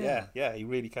like, yeah, he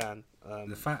really can.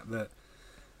 The fact that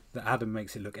Adam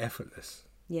makes it look effortless.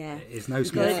 Yeah, is no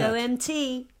small feat. Go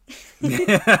MT.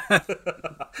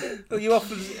 Well,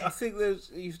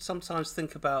 you sometimes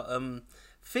think about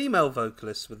female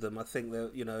vocalists with them. I think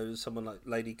that someone like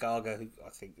Lady Gaga, who I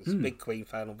think is a big Queen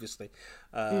fan, obviously,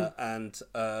 and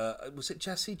was it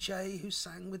Jessie J who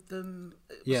sang with them?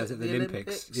 Yeah, at the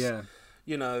Olympics. Yeah,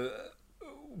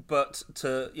 but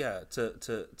to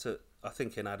I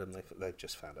think in Adam they've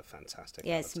just found a fantastic.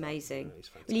 Yeah, it's amazing.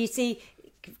 Well, you see,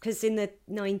 because in the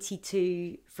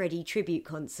 92 Freddie tribute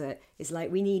concert, it's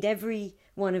like we need every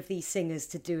one of these singers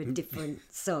to do a different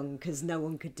song because no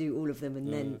one could do all of them,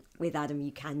 and then with Adam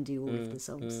you can do all of the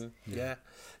songs.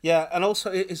 Yeah, and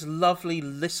also it is lovely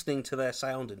listening to their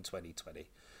sound in 2020.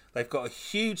 They've got a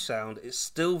huge sound. It's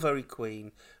still very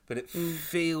Queen, but it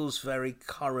feels very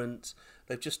current.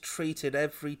 They've just treated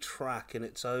every track in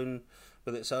its own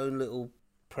with its own little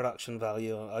production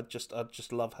value. I just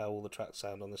love how all the tracks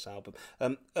sound on this album.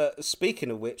 Speaking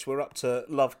of which, we're up to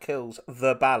Love Kills,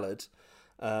 the ballad,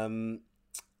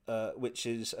 which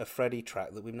is a Freddie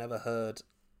track that we've never heard.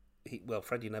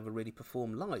 Freddie never really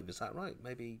performed live, is that right?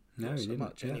 Maybe not so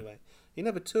much. Yeah. Anyway, he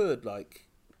never toured like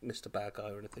Mr. Bad Guy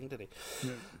or anything, did he?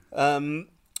 No.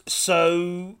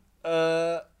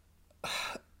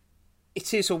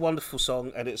 It is a wonderful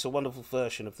song, and it's a wonderful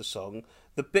version of the song.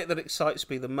 The bit that excites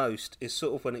me the most is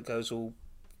sort of when it goes all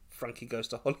Frankie Goes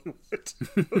to Hollywood,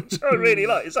 which I really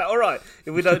like. Is that all right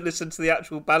if we don't listen to the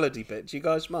actual ballady bit? Do you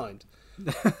guys mind?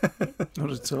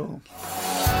 Not at all.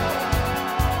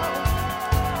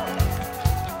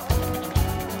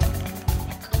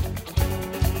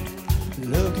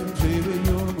 Love can play with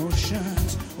your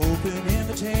emotions, open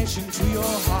invitation to your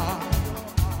heart.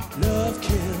 Love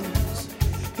kills.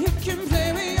 It can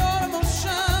play with your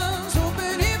emotions,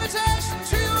 open invitation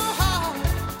to your heart.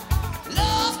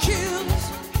 Love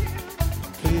kills.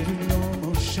 Play with your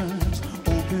emotions,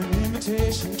 open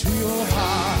invitation to your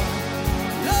heart.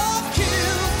 Love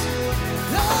kills.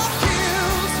 Love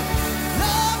kills.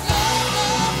 Love, love,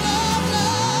 love, love,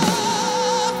 love.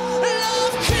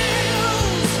 Love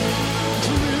kills.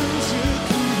 Drills you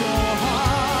through your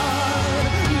heart.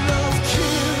 Love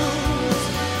kills.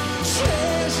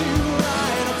 Tears you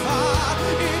right apart.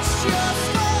 It's just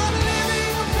fun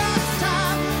living a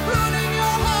pastime, running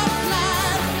your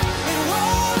lifeline. It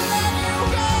won't let you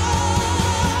go.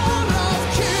 Love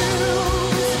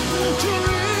kills.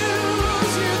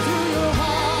 Drills you through your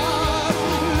heart.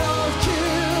 Love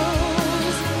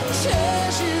kills.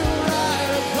 Tears you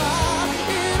right apart.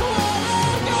 It won't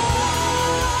let go.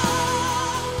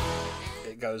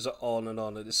 It goes on, and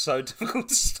it's so difficult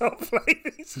to stop playing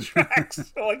these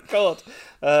tracks. Oh my god!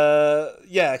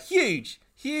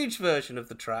 Huge version of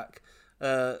the track.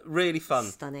 Really fun,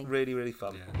 Stunning. Really, really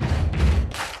fun.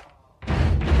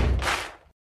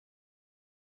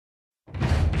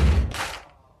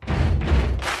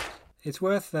 It's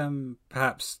worth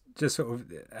perhaps just sort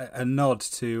of a nod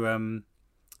to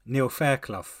Neil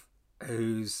Fairclough,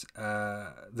 who's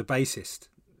the bassist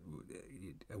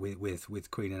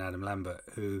with Queen and Adam Lambert,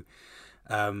 who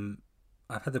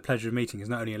I've had the pleasure of meeting. Is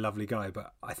not only a lovely guy,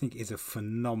 but I think is a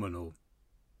phenomenal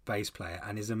bass player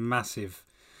and is a massive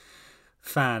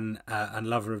fan and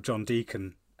lover of John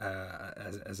Deacon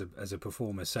as a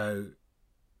performer. So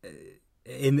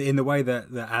in the way that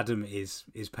Adam is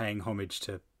paying homage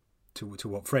to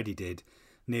what Freddie did,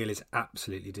 Neil is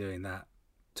absolutely doing that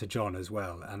to John as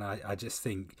well. And I just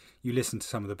think you listen to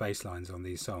some of the bass lines on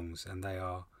these songs, and they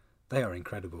are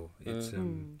incredible. It's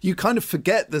You kind of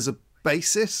forget there's a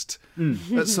bassist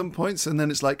at some points, and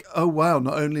then it's like, oh wow,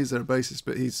 not only is there a bassist,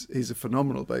 but he's a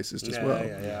phenomenal bassist as well.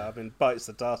 Yeah. I mean, Bites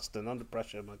the Dust and Under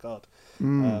Pressure, my God.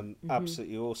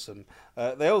 Absolutely awesome.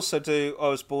 They also do I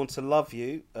Was Born to Love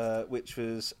You, which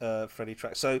was Freddie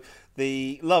track. So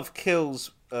the Love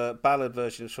Kills ballad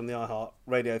version is from the iHeart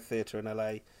Radio Theatre in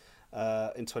LA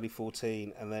in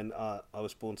 2014, and then I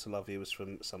Was Born to Love You was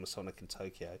from Summer Sonic in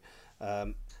Tokyo.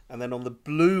 And then on the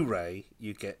Blu-ray,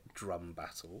 you get Drum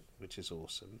Battle, which is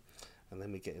awesome. And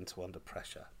then we get into Under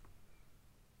Pressure,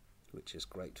 which is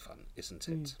great fun, isn't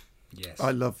it? Yes.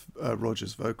 I love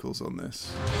Roger's vocals on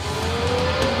this.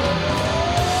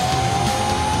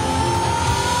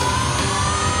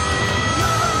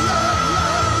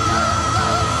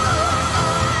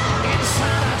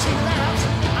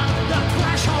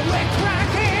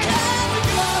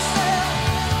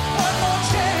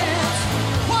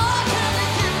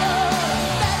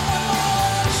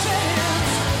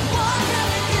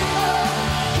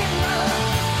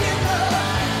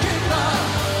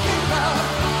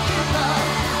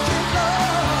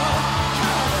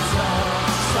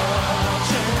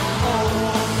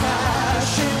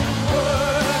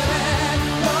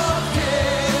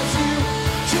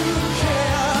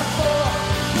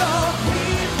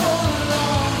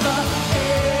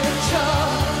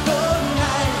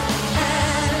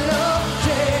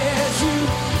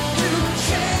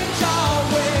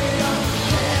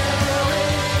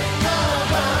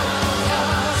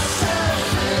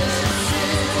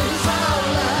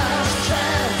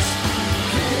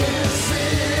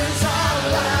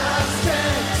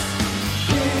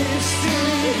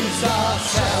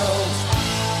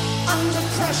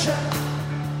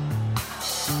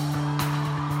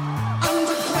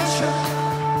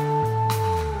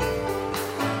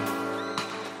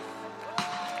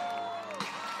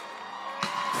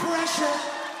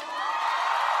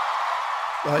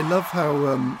 I love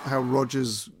how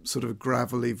Roger's sort of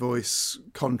gravelly voice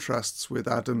contrasts with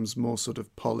Adam's more sort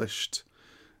of polished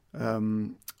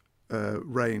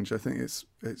range. I think it's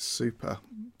super,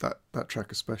 that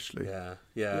track especially.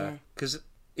 Yeah. Because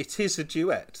it is a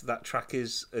duet. That track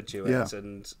is a duet,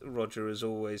 and Roger has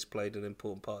always played an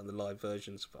important part in the live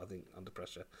versions, I think, Under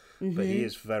Pressure. Mm-hmm. But he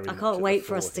is very I can't wait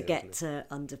for us to get to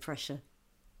Under Pressure,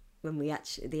 when we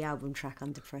actually, the album track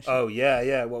Under Pressure. Oh,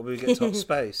 yeah. What, we get Top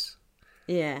Space?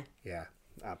 Yeah. Yeah,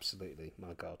 absolutely.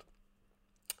 My God.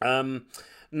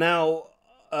 Now,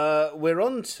 we're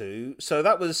on to... So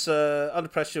that was... Under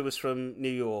Pressure was from New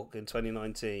York in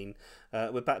 2019.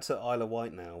 We're back to Isla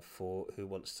White now for Who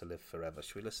Wants to Live Forever.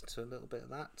 Should we listen to a little bit of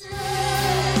that?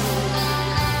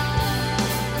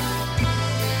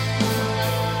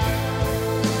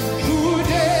 Who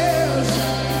dares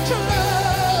to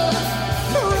love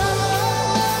forever?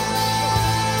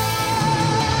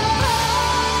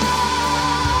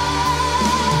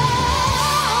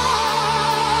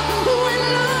 When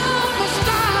love must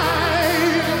die.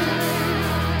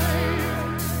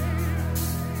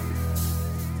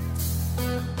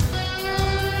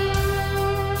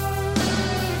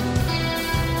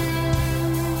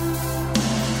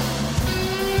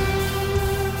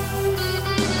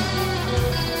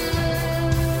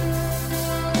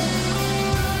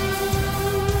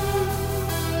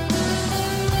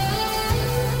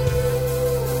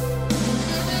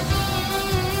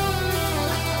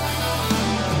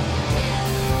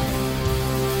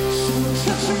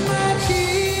 Touch my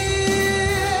tears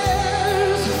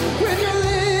with your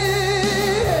lips.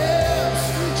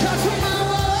 Touch my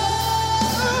world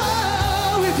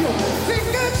with your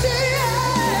fingertips.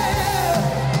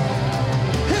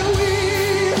 And we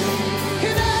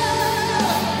can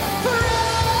have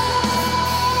forever.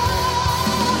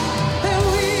 And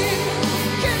we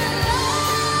can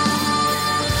love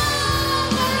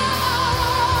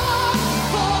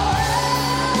forever.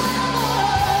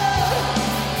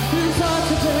 It's hard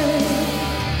today.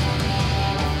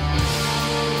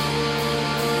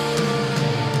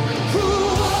 Who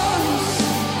wants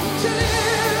to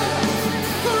live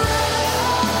forever?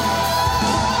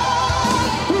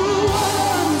 Who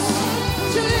wants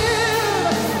to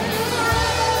live forever?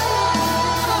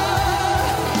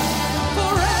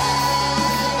 Forever.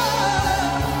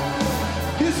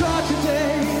 It's hard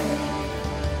today.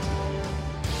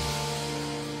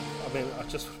 I mean, I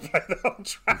just want to play the whole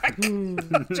track.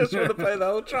 I just want to play the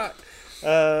whole track.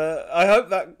 I hope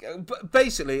that... But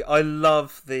basically, I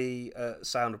love the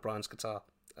sound of Brian's guitar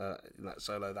in that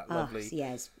solo. That lovely...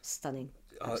 Yeah, it's stunning.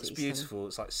 Oh, it's Absolutely beautiful. stunning.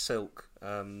 It's like silk.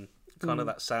 Kind of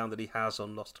that sound that he has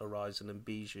on Lost Horizon and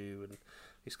Bijou, and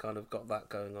he's kind of got that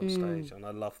going on stage, and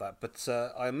I love that. But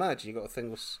I imagine you've got a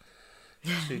thing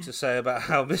to say about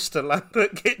how Mr.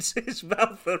 Lambert gets his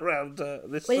mouth around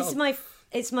this Well, song.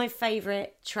 it's my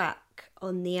favourite track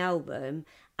on the album,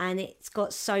 and it's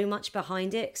got so much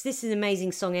behind it. 'Cause this is an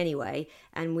amazing song anyway,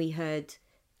 and we heard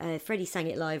Freddie sang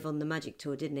it live on the Magic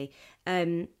Tour, didn't he?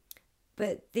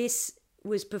 But this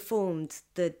was performed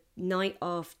the night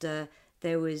after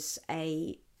there was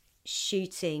a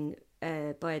shooting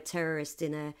by a terrorist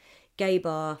in a gay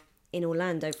bar in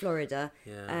Orlando, Florida.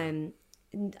 Yeah.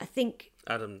 I think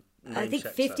Adam. I think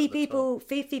 50 people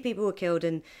were killed,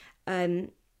 and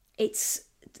it's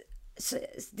so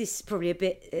this is probably a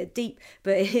bit deep,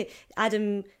 but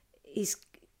Adam is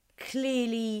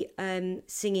clearly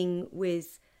singing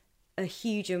with a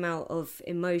huge amount of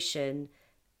emotion,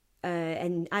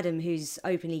 and Adam, who's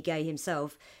openly gay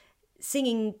himself,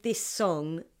 singing this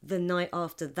song the night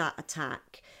after that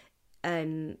attack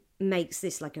makes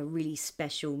this like a really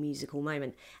special musical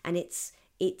moment. And it's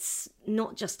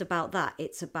not just about that,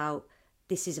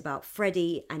 this is about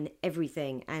Freddie and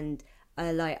everything. And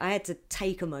I had to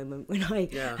take a moment when I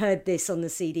heard this on the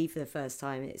CD for the first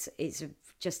time. It's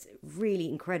just really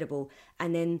incredible.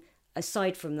 And then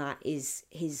aside from that is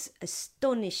his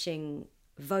astonishing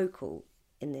vocal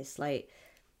in this. Like,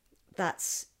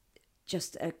 that's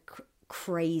just a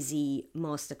crazy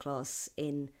masterclass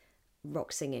in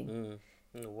rock singing.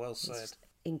 Well said. It's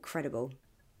incredible.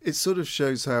 It sort of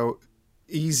shows how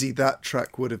easy that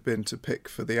track would have been to pick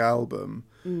for the album.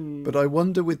 But I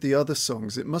wonder with the other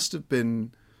songs, it must have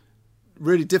been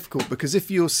really difficult, because if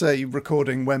you're, say,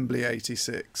 recording Wembley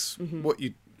 86,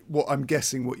 what I'm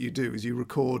guessing what you do is you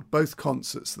record both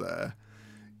concerts there,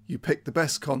 you pick the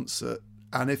best concert,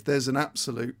 and if there's an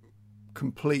absolute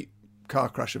complete car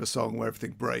crash of a song where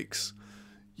everything breaks,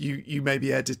 you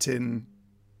maybe edit in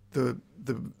the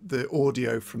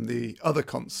audio from the other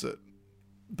concert.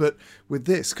 But with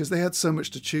this, because they had so much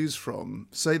to choose from,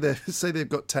 say they've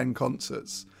got 10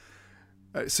 concerts,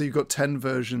 so you've got 10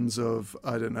 versions of,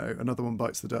 I don't know, Another One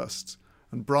Bites the Dust.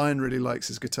 And Brian really likes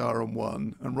his guitar on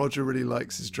one, and Roger really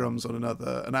likes his drums on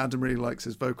another, and Adam really likes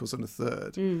his vocals on a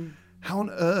third. How on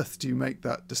earth do you make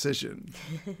that decision?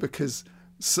 Because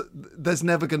there's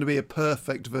never going to be a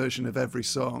perfect version of every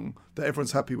song that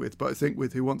everyone's happy with. But I think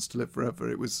with Who Wants to Live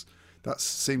Forever, that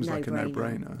seems like a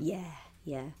no-brainer.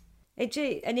 Yeah.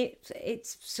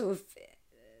 It's sort of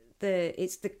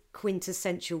the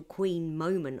quintessential Queen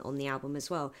moment on the album as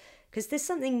well, because there's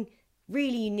something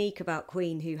really unique about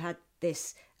Queen, who had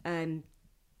this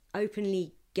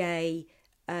openly gay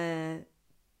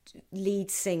lead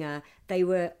singer. They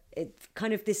were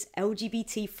kind of this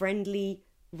LGBT friendly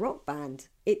rock band.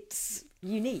 It's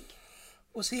unique.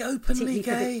 Was he openly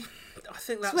gay? I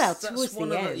think that's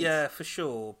one of the, yeah, for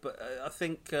sure. But I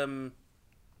think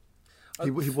he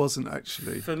wasn't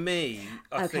actually. For me,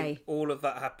 I think all of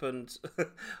that happened.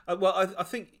 Well, I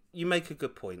think you make a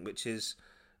good point, which is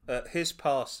his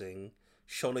passing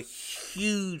shone a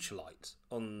huge light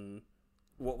on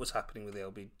what was happening with the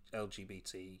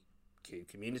LGBTQ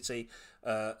community,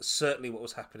 certainly what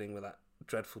was happening with that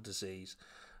dreadful disease.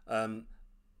 And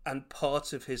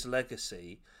part of his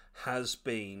legacy has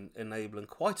been enabling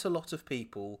quite a lot of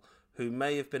people who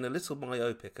may have been a little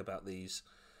myopic about these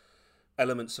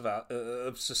elements of our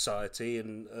of society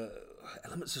and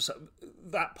elements of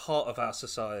that part of our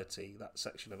society, that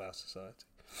section of our society.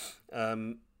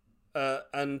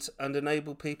 And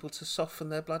enable people to soften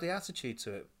their bloody attitude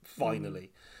to it,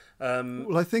 finally.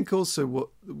 Well, I think also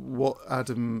what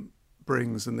Adam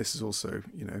brings, and this is also,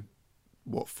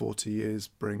 what 40 years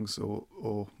brings, or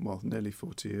well, nearly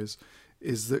 40 years,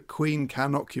 is that Queen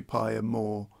can occupy a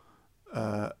more,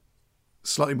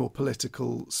 slightly more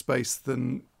political space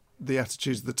than the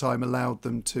attitudes of the time allowed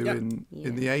them to in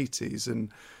the 80s,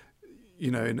 and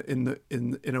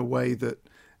in a way that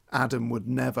Adam would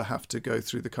never have to go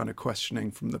through the kind of questioning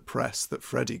from the press that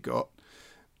Freddie got.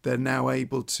 They're now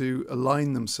able to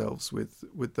align themselves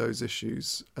with those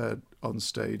issues on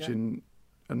stage, and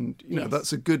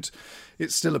that's a good.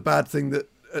 It's still a bad thing that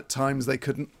at times they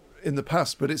couldn't in the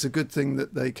past, but it's a good thing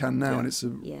that they can now, and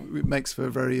it makes for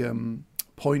a very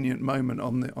poignant moment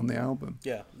on the album.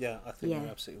 Yeah, I think you're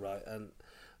absolutely right,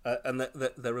 and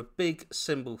they're a big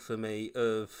symbol for me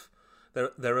of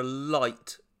they're a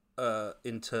light.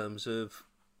 In terms of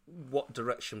what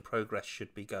direction progress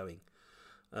should be going,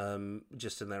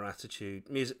 just in their attitude,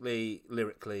 musically,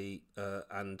 lyrically,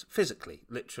 and physically,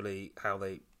 literally how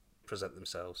they present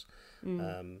themselves.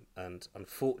 And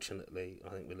unfortunately, I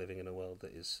think we're living in a world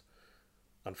that is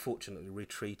unfortunately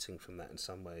retreating from that in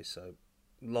some ways. So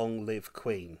long live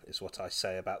Queen is what I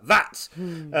say about that.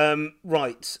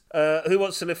 Right. Who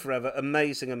Wants to Live Forever?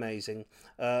 Amazing.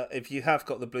 If you have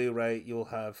got the Blu-ray, you'll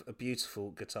have a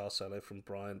beautiful guitar solo from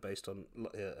Brian based on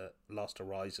Last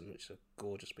Horizon, which is a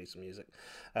gorgeous piece of music.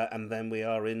 And then we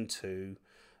are into,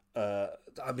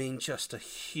 just a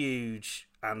huge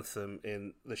anthem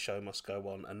in The Show Must Go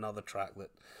On, another track that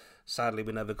sadly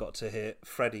we never got to hear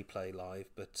Freddie play live,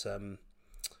 but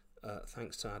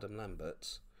thanks to Adam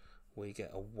Lambert, we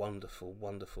get a wonderful,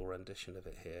 wonderful rendition of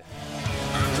it here.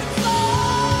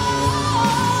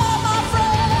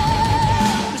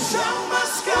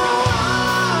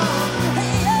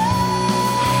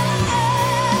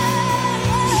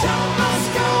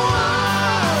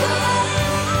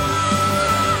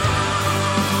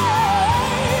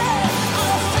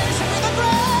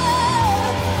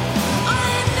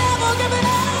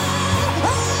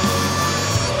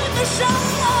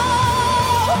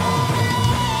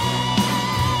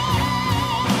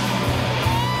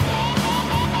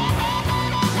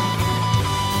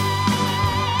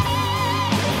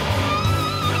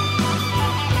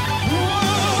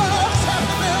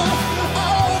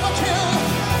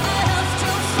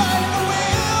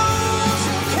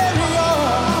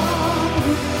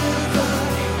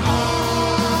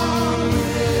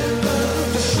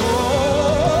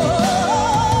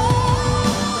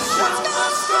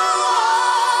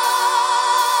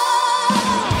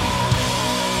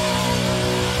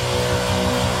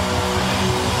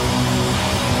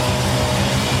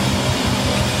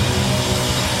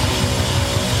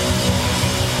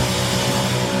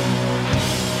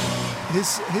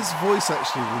 His voice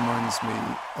actually reminds me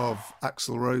of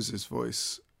Axl Rose's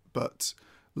voice, but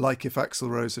like if Axl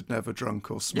Rose had never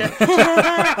drunk or smoked.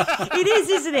 It is,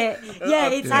 isn't it? Yeah,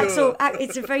 it's Axl.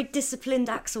 It's a very disciplined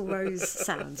Axl Rose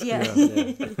sound.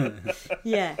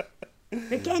 Yeah.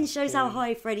 Again, shows how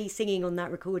high Freddie's singing on that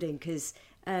recording, because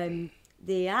the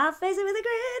 "I'll face it with a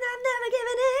grin, I'm never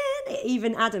giving in."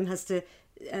 Even Adam has to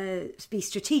be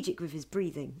strategic with his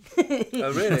breathing.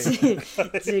 Oh, really?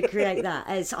 to create that.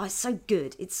 It's so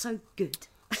good. It's so good.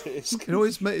 It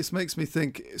always makes me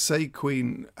think, say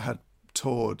Queen had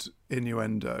toured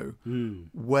Innuendo,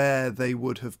 where they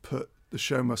would have put The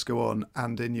Show Must Go On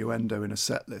and Innuendo in a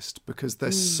set list, because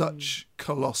they're such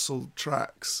colossal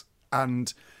tracks,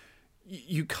 and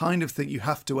you kind of think you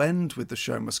have to end with The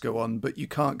Show Must Go On, but you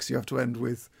can't, because you have to end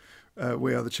with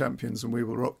We Are the Champions and We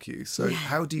Will Rock You. So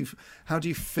how do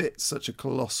you fit such a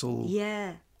colossal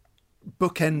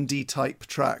bookendy type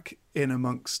track in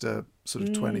amongst a sort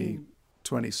of 20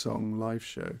 song live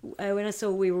show? When I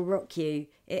saw We Will Rock You,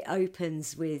 it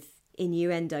opens with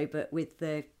Innuendo, but with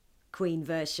the Queen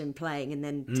version playing and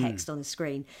then text on the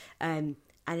screen. And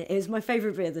it was my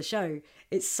favourite bit of the show.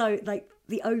 It's so, like,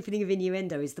 the opening of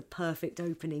Innuendo is the perfect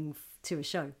opening to a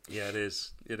show. Yeah, it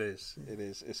is.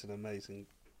 It's an amazing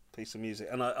piece of music.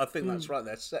 And I think that's right.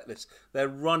 Their set lists, their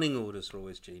running orders are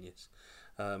always genius.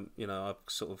 I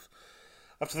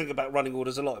have to think about running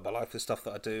orders a lot in my life, the stuff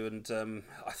that I do, and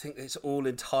I think it's all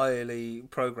entirely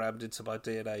programmed into my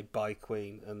DNA by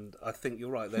Queen. And I think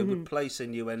you're right, they would place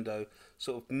Innuendo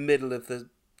sort of middle of the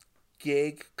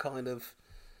gig, kind of,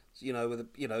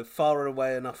 with far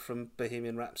away enough from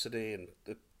Bohemian Rhapsody and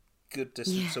a good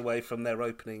distance away from their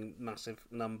opening massive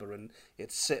number, and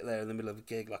it'd sit there in the middle of a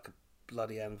gig like a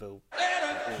bloody anvil.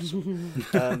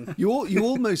 Awesome. You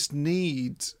almost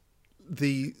need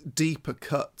the deeper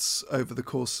cuts over the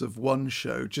course of one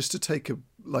show just to take a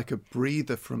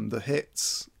breather from the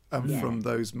hits and from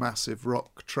those massive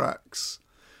rock tracks,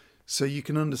 so you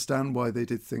can understand why they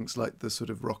did things like the sort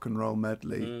of rock and roll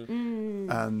medley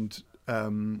and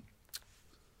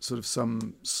sort of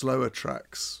some slower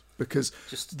tracks, because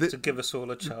just to give us all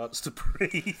a chance to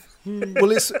breathe.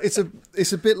 Well,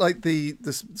 it's a bit like the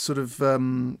sort of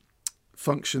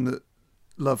function that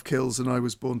Love Kills and I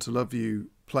Was Born to Love You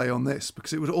play on this,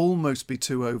 because it would almost be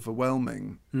too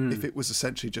overwhelming if it was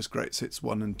essentially just Greatest Hits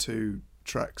 1 and 2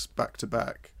 tracks back to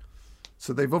back.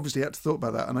 So they've obviously had to thought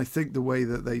about that, and I think the way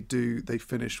that they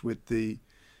finish with the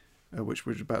which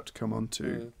we're about to come on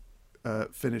to,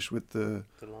 finish with the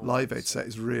Live Aid set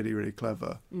is really, really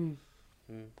clever.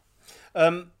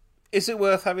 Is it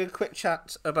worth having a quick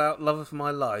chat about Love of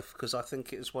My Life? Because I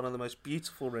think it is one of the most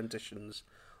beautiful renditions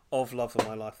of Love of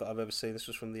My Life that I've ever seen. This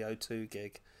was from the O2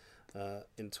 gig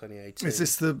in 2018. Is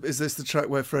this the track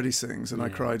where Freddie sings and I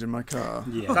cried in my car?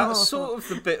 Yeah. That's sort of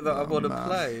the bit that I want to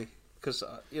play, because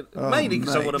mainly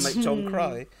because I want to make John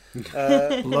cry.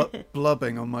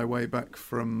 Blubbing on my way back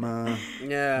from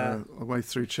way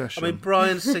through Cheshire. I mean,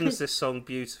 Brian sings this song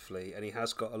beautifully, and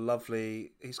he's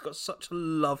got such a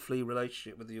lovely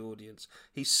relationship with the audience.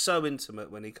 He's so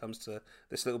intimate when he comes to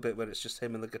this little bit when it's just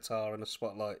him and the guitar and a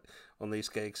spotlight on these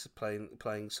gigs,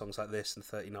 playing songs like this and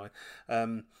 39.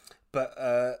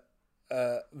 But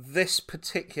this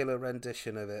particular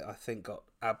rendition of it, I think, got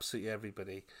absolutely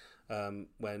everybody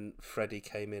when Freddie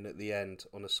came in at the end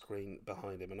on a screen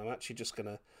behind him. And I'm actually just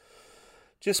going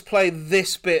to play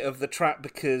this bit of the track,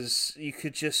 because you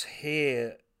could just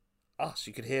hear us.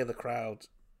 You could hear the crowd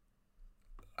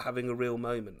having a real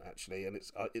moment, actually. And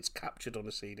it's captured on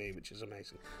a CD, which is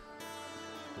amazing.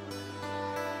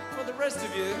 For the rest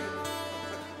of you,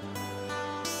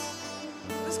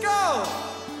 let's go!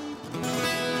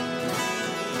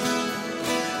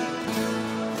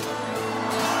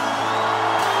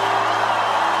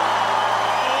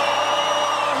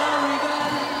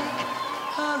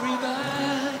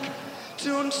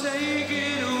 Take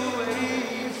it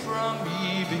away from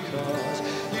me, because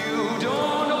you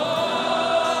don't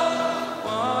know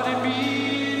what it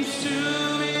means to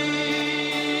me.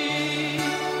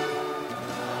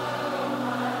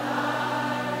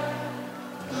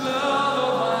 Love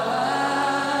of my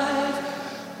life,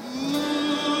 love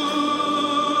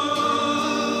of my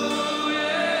life. Ooh,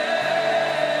 yeah.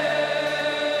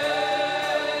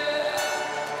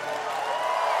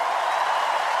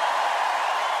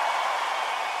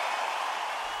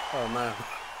 Oh man!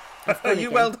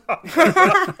 You well done.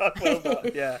 Well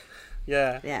done. Yeah.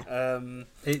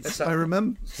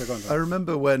 I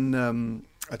remember when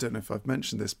I don't know if I've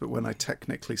mentioned this, but when I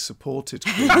technically supported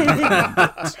Queen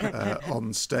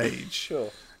on stage,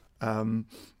 sure. And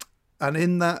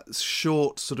in that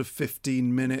short sort of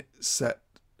 15-minute set,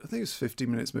 I think it was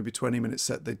 15 minutes, maybe 20-minute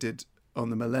set they did on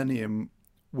the Millennium,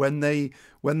 when they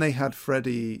had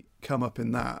Freddie come up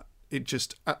in that, it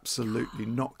just absolutely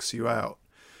knocks you out.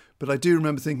 But I do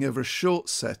remember thinking over a short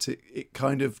set, it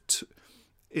kind of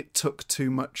it took too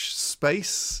much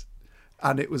space,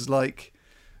 and it was like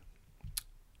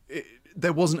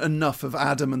there wasn't enough of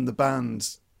Adam and the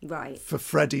band for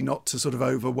Freddie not to sort of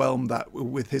overwhelm that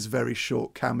with his very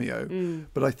short cameo.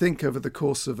 But I think over the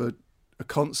course of a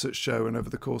concert show and over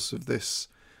the course of this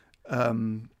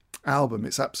album,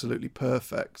 it's absolutely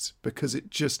perfect, because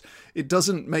it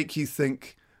doesn't make you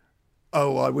think,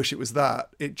 oh, I wish it was that.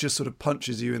 It just sort of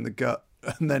punches you in the gut,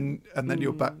 and then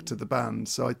you're back to the band.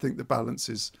 So I think the balance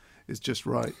is just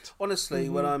right. Honestly,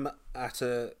 when I'm at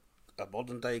a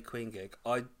modern day Queen gig,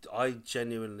 I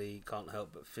genuinely can't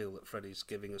help but feel that Freddie's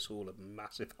giving us all a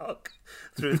massive hug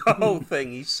through the whole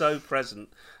thing. He's so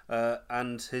present,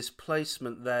 and his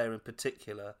placement there in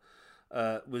particular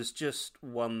was just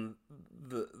one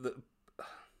that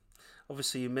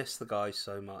obviously you miss the guy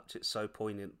so much. It's so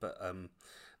poignant, but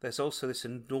there's also this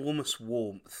enormous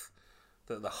warmth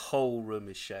that the whole room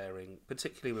is sharing,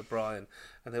 particularly with Brian.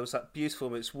 And there was that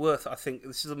beautiful, I think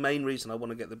this is the main reason I want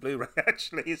to get the Blu-ray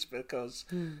actually, is because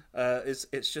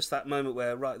it's just that moment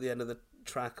where right at the end of the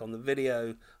track on the video,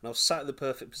 and I was sat in the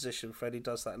perfect position, Freddie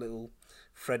does that little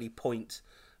Freddie point,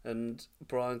 and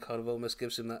Brian kind of almost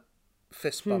gives him that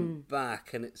fist bump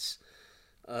back, and it's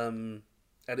and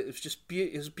it was just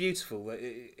it was beautiful.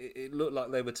 It looked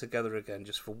like they were together again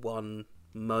just for one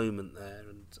moment there,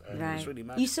 and it was really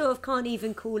magical. You sort of can't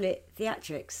even call it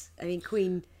theatrics. I mean,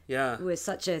 Queen was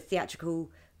such a theatrical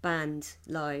band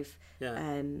live,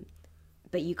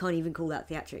 but you can't even call that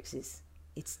theatrics.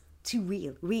 It's too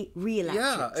real, real actrix.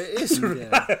 Yeah, it is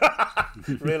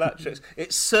real actrix.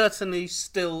 It's certainly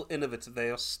still innovative. They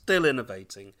are still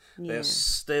innovating. They are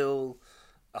still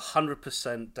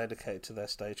 100% dedicated to their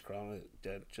stage craft.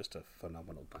 They're just a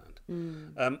phenomenal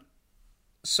band.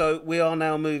 So we are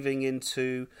now moving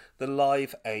into the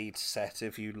Live Aid set,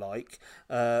 if you like,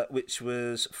 which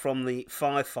was from the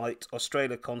Firefight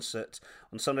Australia concert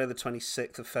on Sunday the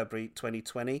 26th of February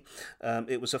 2020.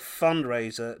 It was a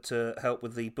fundraiser to help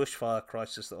with the bushfire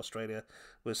crisis that Australia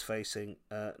was facing,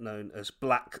 known as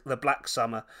the Black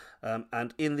Summer.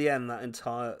 And in the end, that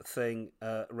entire thing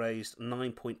raised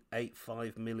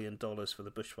 $9.85 million for the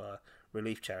bushfire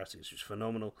relief charities, which is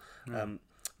phenomenal.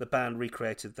 The band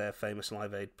recreated their famous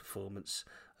Live Aid performance,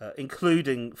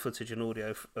 including footage and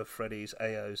audio of Freddie's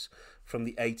AOs from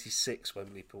the '86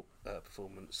 Wembley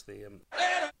performance, the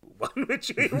one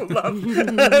which we all love.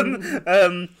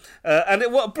 And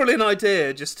what a brilliant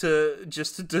idea, just to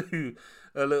do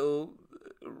a little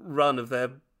run of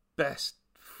their best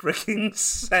freaking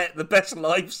set, the best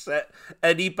live set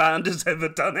any band has ever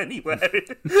done anywhere.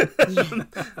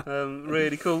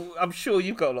 Really cool. I'm sure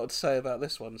you've got a lot to say about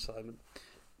this one, Simon.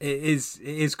 It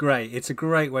is great. It's a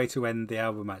great way to end the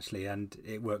album, actually, and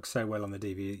it works so well on the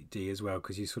DVD as well,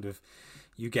 because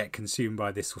you get consumed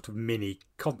by this sort of mini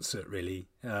concert, really,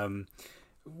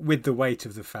 with the weight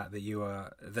of the fact that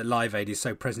that Live Aid is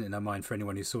so present in our mind for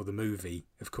anyone who saw the movie.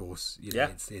 Of course,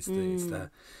 it's the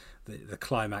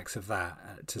climax of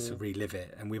that to sort of relive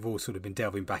it, and we've all sort of been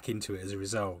delving back into it as a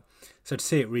result. So to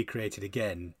see it recreated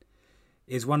again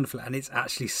is wonderful, and it's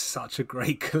actually such a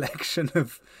great collection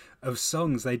of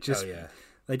songs. They just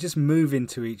move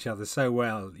into each other so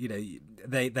well.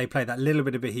 They play that little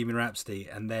bit of Bohemian Rhapsody,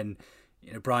 and then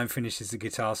Brian finishes the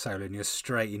guitar solo, and you're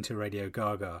straight into Radio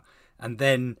Gaga, and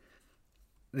then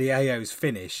the AOs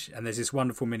finish, and there's this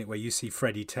wonderful minute where you see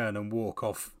Freddie turn and walk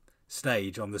off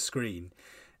stage on the screen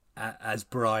as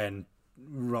Brian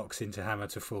rocks into Hammer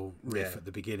to Fall riff at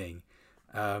the beginning.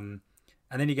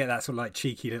 And then you get that sort of like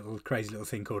cheeky little crazy little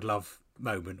thing called Love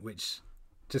moment, which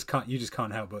you just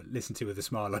can't help but listen to with a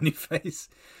smile on your face.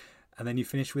 And then you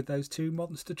finish with those two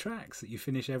monster tracks that you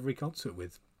finish every concert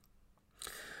with.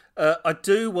 I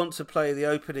do want to play the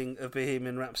opening of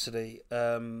Bohemian Rhapsody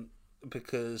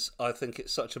because I think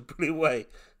it's such a brilliant way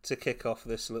to kick off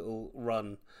this little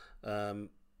run. And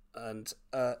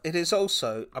it is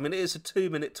also, it is a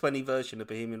 2-minute 20 version of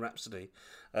Bohemian Rhapsody,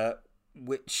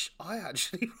 which I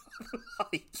actually rather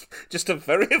like. Just a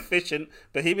very efficient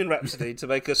Bohemian Rhapsody to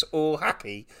make us all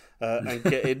happy and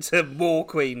get into more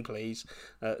Queen, please.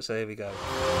 So here we go.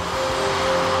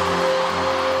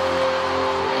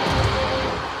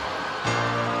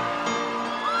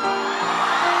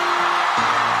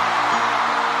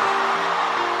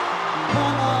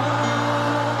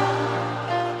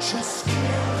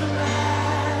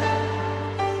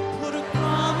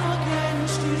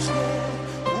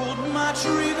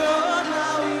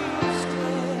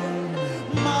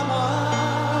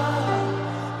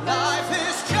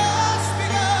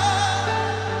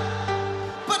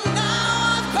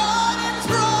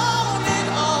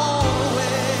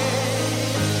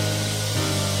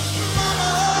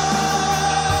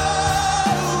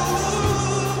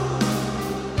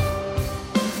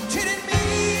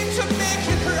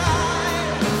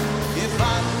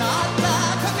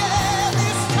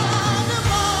 This time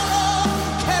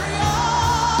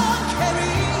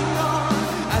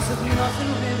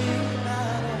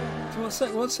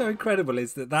What's so incredible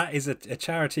is that is a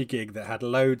charity gig that had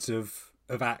loads of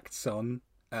acts on,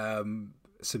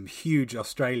 some huge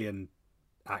Australian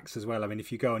acts as well. I mean,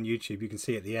 if you go on YouTube, you can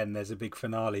see at the end there's a big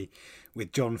finale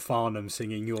with John Farnham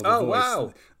singing "You're the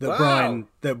Voice"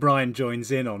 that Brian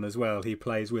joins in on as well. He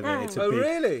plays with it. It's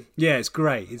really? Yeah, it's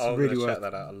great. It's really worth check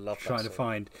that out. I love trying to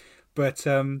find. But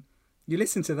you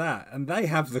listen to that, and they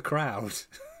have the crowd.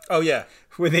 Oh yeah,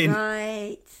 within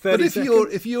 30 But if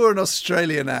seconds. you're an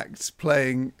Australian act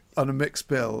playing on a mixed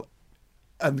bill,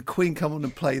 and the Queen come on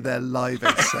and play their live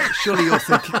Aid set, surely you're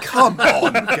thinking, come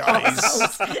on,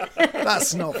 guys.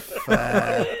 That's not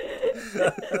fair.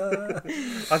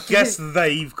 I guess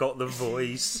they've got the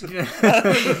voice.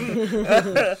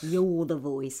 You're the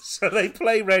voice. So they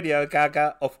play Radio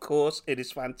Gaga, of course. It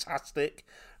is fantastic.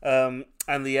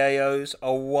 And the AOs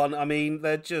are I mean,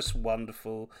 they're just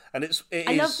wonderful. And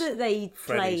I love that they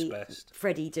Freddie's play best.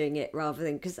 Freddie doing it rather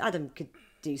than... Because Adam could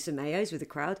do some AOs with the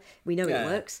crowd. We know it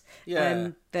works.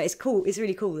 Yeah. But it's cool. It's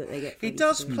really cool that they get Freddie He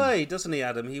does to do it. play, doesn't he,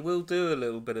 Adam? He will do a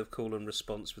little bit of call and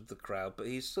response with the crowd, but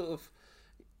he's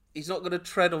not going to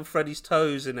tread on Freddie's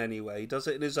toes in any way. He does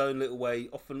it in his own little way,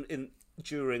 often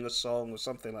during a song or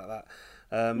something like that.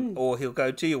 Or he'll go,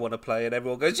 "Do you want to play?" And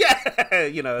everyone goes, "Yeah,"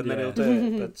 and then he'll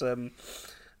do it.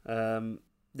 But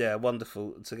yeah,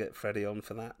 wonderful to get Freddie on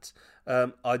for that.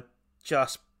 I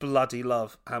just bloody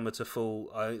love "Hammer to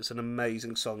Fall." It's an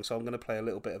amazing song, so I'm going to play a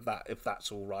little bit of that, if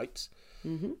that's all right,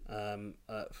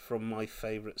 from my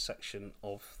favourite section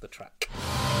of the track.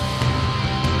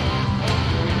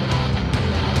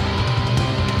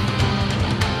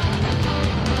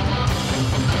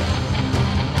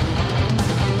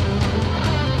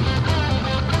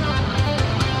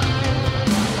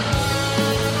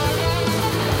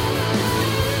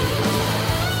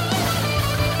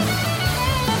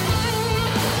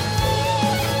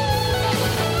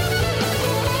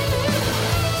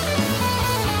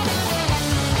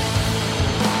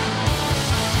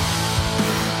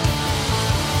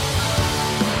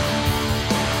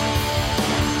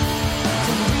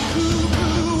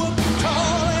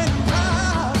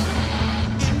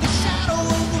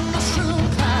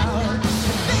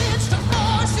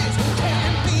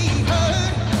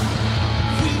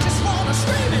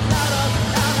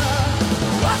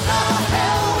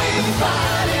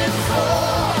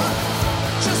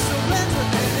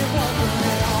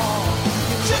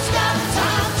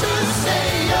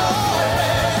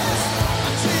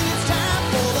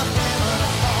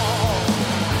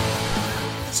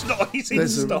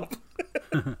 Stop.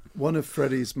 One of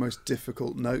Freddie's most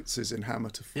difficult notes is in Hammer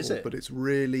to Fall, but it's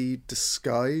really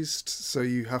disguised, so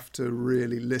you have to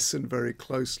really listen very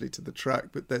closely to the track.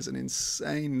 But there's an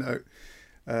insane note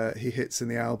he hits in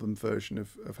the album version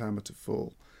of Hammer to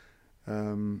Fall.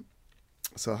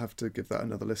 So I'll have to give that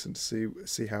another listen to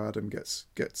see how Adam gets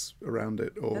around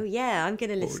it. I'm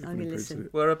going to listen. I'm going to listen.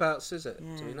 Whereabouts is it?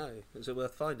 Yeah. Do we know? Is it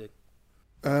worth finding?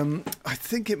 I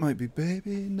think it might be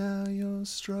 "Baby, Now Your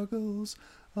Struggles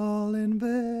All in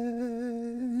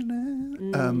Vain,"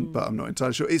 but I'm not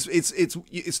entirely sure.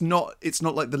 It's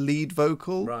not like the lead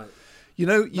vocal, right? You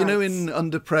know, in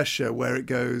Under Pressure where it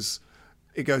goes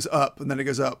up and then it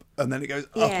goes up and then it goes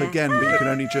up again, but you can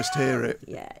only just hear it.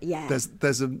 Yeah.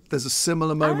 There's a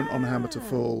similar moment on Hammer to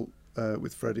Fall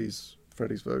with Freddie's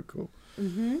vocal.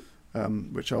 Mm-hmm.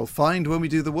 Which I'll find when we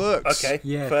do the works. Okay,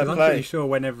 yeah, because I'm pretty sure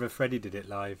whenever Freddie did it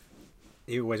live,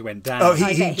 he always went down. Oh,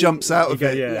 he jumps out of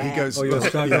it. He goes, "Oh, your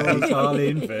struggles are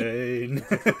in vain."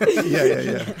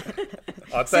 Yeah.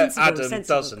 I bet Adam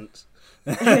doesn't.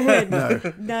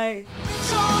 No.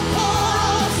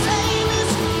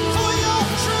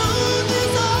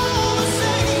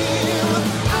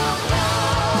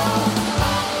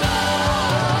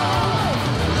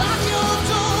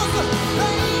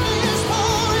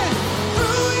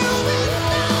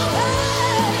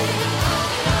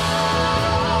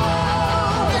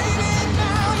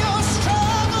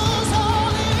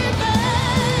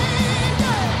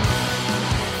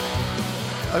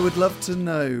 I would love to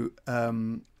know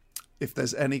if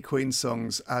there's any Queen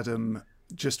songs Adam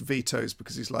just vetoes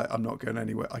because he's like, "I'm not going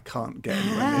anywhere. I can't get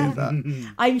anywhere near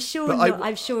that." I'm sure.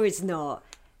 I'm sure it's not.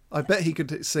 I bet he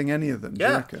could sing any of them. Do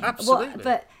you reckon? Absolutely.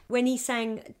 But when he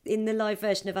sang in the live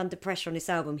version of Under Pressure on this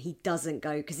album, he doesn't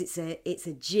go because it's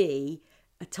a G,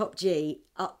 a top G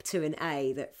up to an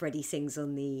A that Freddie sings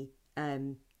on the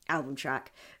album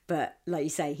track. But like you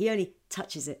say, he only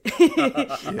touches it.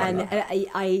 And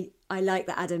I like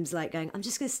that Adam's like going, "I'm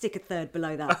just going to stick a third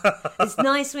below that." It's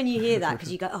nice when you hear that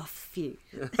because you go, "Oh, phew."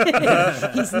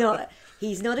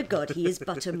 He's not a god. He is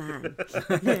but a man.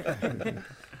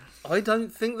 I don't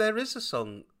think there is a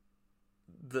song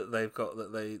that they've got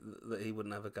that he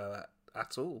wouldn't have a go at.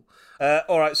 at all.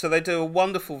 All right, so they do a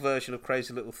wonderful version of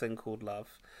Crazy Little Thing Called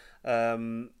Love.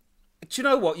 Do you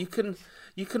know what? You can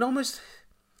almost...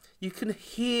 You can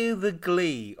hear the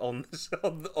glee on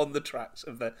the tracks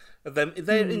of them.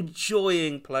 They're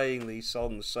enjoying playing these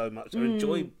songs so much. They're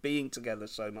enjoying being together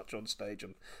so much on stage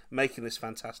and making this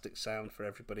fantastic sound for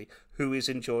everybody who is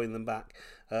enjoying them back.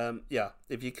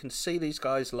 If you can see these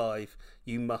guys live,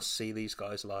 you must see these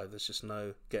guys live. There's just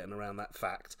no getting around that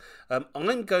fact.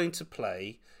 I'm going to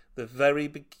play the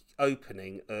very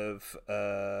opening of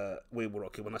We Will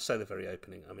Rock You. When I say the very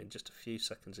opening, I mean just a few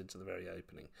seconds into the very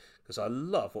opening, because I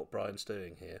love what Brian's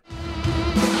doing here.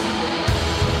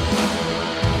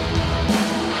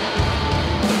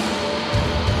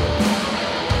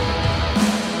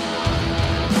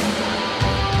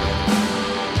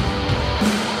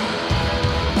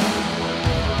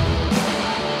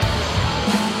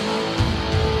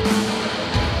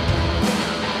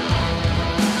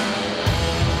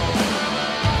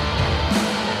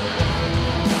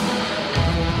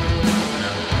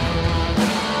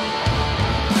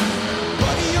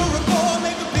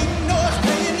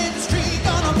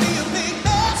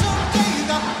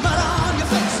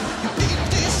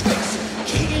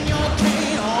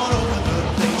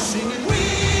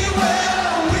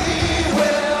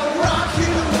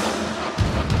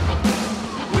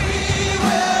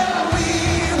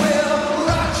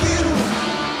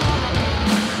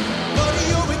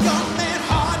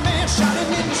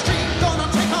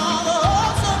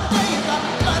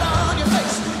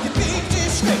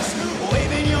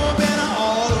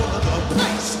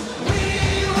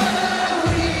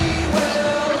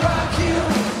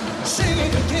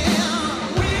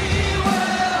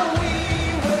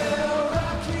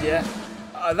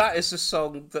 That is a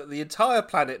song that the entire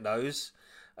planet knows,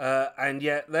 and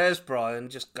yet there's Brian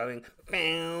just going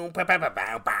bow, bow, bow, bow,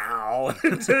 bow, bow,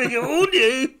 and doing it all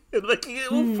new and making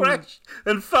it all fresh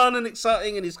and fun and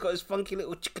exciting, and he's got his funky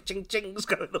little ching-chings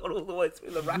going on all the way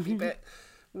through the rappy bit.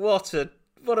 What a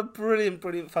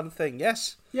brilliant fun thing.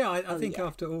 Yes. Yeah, I think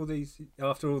after all these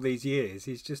years,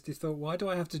 he's thought, why do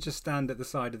I have to just stand at the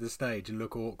side of the stage and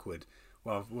look awkward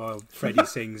while Freddie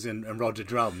sings and Roger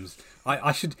drums?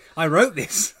 I wrote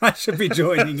this. I should be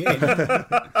joining in.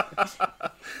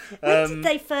 When did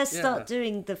they first start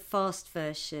doing the fast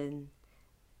version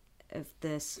of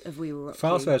We Will Rock You?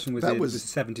 Fast version was the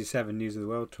 77 News of the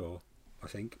World tour, I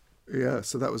think. Yeah,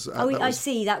 so that was. I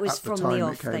see. That was from the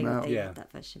off. They yeah.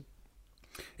 that version.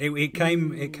 It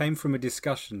came from a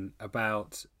discussion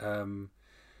about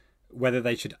whether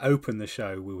they should open the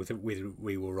show with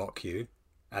 "We Will Rock You,"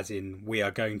 as in "We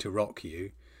are going to rock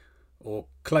you," or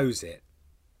close it,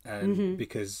 and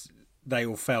because they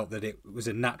all felt that it was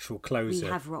a natural closer.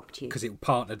 We have rocked you because it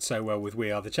partnered so well with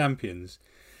 "We Are the Champions."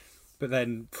 But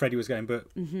then Freddie was going, but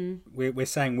we're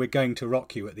saying we're going to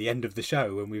rock you at the end of the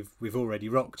show, and we've already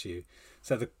rocked you.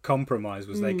 So the compromise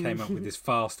was they came up with this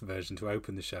fast version to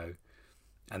open the show,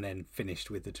 and then finished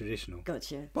with the traditional.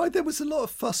 Gotcha. But there was a lot of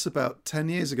fuss about 10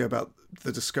 years ago about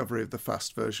the discovery of the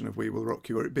fast version of We Will Rock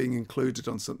You, or it being included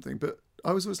on something. But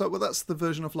I was always like, well, that's the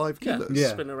version of Live Killers. Yeah,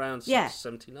 it's been around since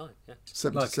 79. Yeah.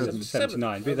 77. Was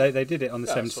 79. But they did it on the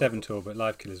 77 tour, but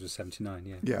Live Killers was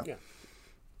 79, yeah.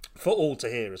 For all to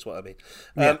hear is what I mean.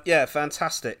 Yeah,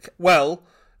 fantastic. Well,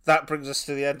 that brings us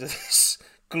to the end of this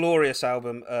glorious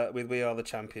album with We Are the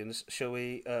Champions. Shall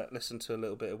we listen to a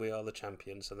little bit of We Are the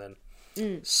Champions and then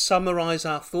summarise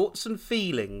our thoughts and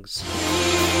feelings? We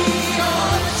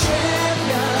are the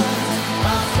champions,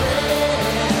 my friends.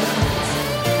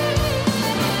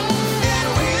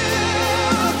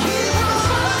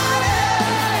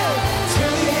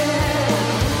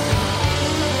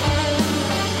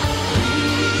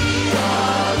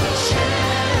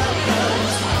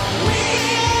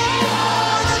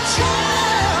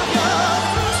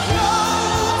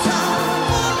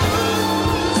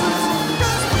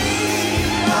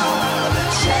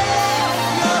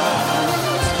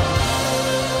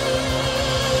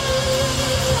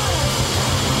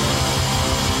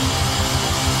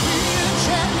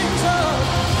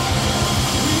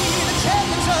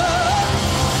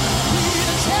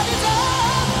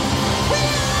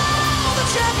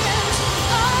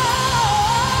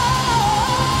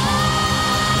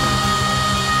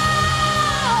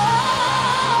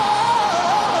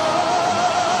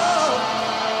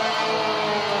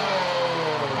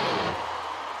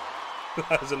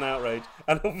 That was an outrage,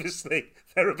 and obviously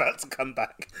they're about to come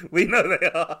back. We know they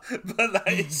are, but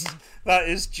that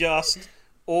is just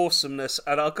awesomeness.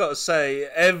 And I've got to say,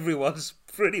 everyone's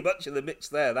pretty much in the mix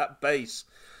there. That bass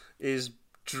is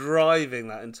driving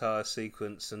that entire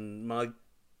sequence, and my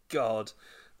God,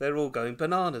 they're all going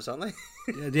bananas, aren't they?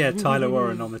 Yeah, Tyler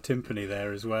Warren on the timpani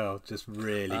there as well, just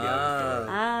really going for it.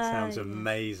 Sounds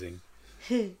amazing.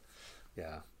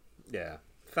 Yeah.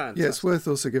 Fantastic. Yeah, it's worth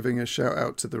also giving a shout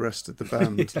out to the rest of the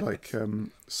band, like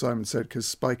Simon said, because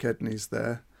Spike Edney's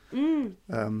there,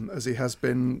 as he has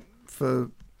been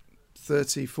for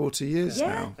 30, 40 years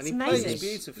now. And he plays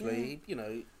beautifully. You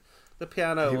know, the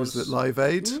piano. He was at Live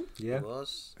Aid. Yeah, he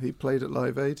was. He played at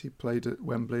Live Aid. He played at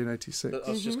Wembley in '86.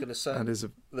 I was just going to say, and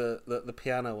the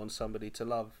piano on Somebody to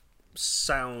Love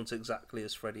sounds exactly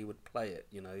as Freddie would play it.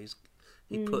 You know,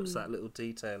 he puts that little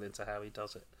detail into how he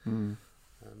does it.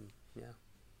 Yeah.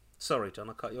 Sorry, John,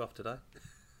 I cut you off, did I?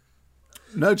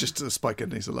 No, just Spike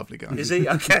Edney's a lovely guy. Is he?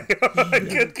 Okay. All right,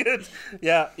 good.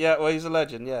 Yeah, well, he's a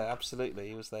legend. Yeah, absolutely.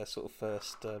 He was their sort of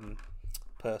first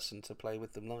person to play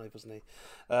with them live, wasn't he?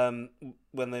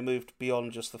 When they moved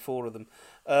beyond just the four of them.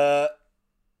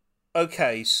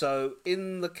 Okay, so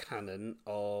in the canon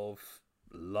of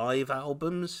live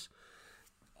albums,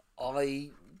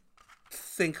 I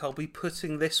think I'll be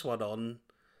putting this one on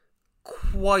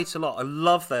quite a lot. I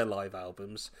love their live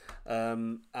albums,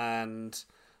 and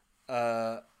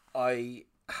I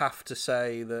have to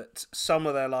say that some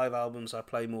of their live albums I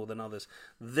play more than others.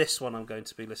 This one I'm going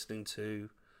to be listening to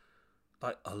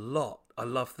like a lot. I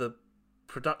love the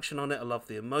production on it. I love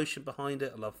the emotion behind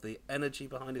it. I love the energy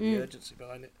behind it, the urgency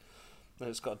behind it. And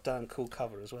it's got a damn cool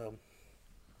cover as well.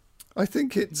 I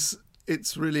think it's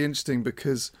really interesting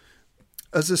because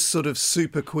as a sort of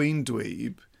super Queen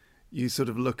dweeb, you sort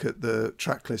of look at the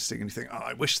track listing and you think, oh,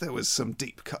 I wish there was some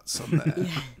deep cuts on there.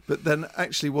 But then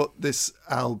actually what this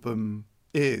album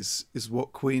is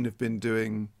what Queen have been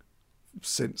doing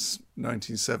since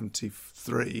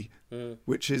 1973,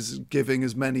 which is giving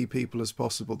as many people as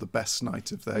possible the best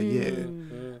night of their year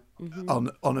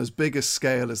on as big a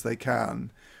scale as they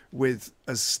can, with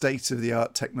as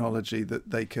state-of-the-art technology that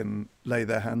they can lay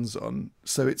their hands on.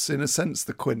 So it's, in a sense,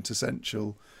 the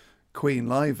quintessential Queen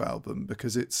live album,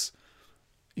 because it's,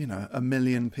 you know, 1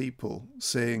 million people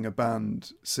seeing a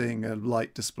band, seeing a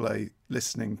light display,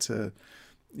 listening to,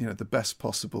 you know, the best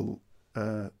possible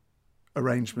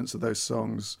arrangements of those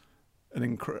songs,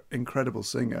 an incredible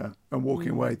singer, and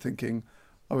walking away thinking,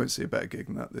 I won't see a better gig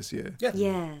than that this year.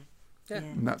 Yeah.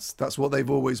 And that's what they've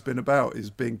always been about, is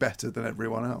being better than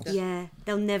everyone else. Yeah,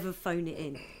 they'll never phone it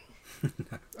in.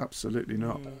 Absolutely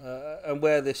not. And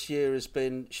where this year has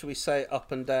been, shall we say,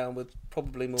 up and down, with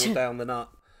probably more down than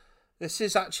up, this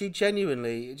is actually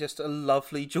genuinely just a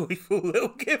lovely, joyful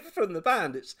little gift from the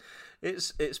band.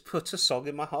 It's put a song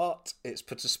in my heart. It's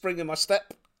put a spring in my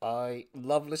step. I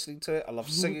love listening to it. I love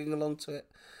singing along to it.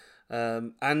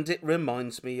 And it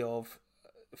reminds me of,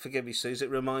 forgive me, Suze, it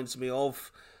reminds me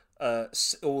of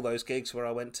all those gigs where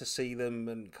I went to see them,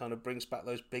 and kind of brings back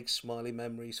those big smiley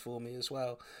memories for me as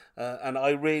well. And I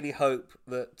really hope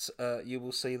that you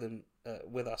will see them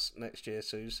with us next year,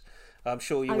 Suze. I'm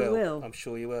sure you will. I'm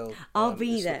sure you will. I'll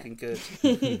be it's there. Looking good.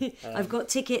 I've got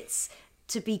tickets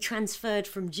to be transferred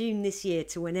from June this year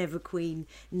to whenever Queen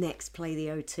next play the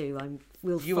O2.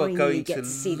 You are going to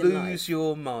lose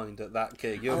your mind at that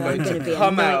gig. You're going to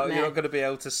come out. You're not going to be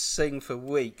able to sing for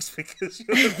weeks because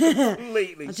you're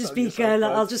completely.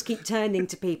 I'll just keep turning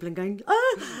to people and going,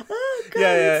 oh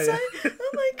God,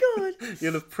 oh my God.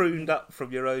 You'll have pruned up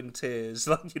from your own tears,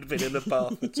 like you'd been in the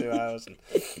bath for 2 hours. And,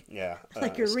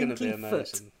 like a wrinkly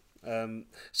foot.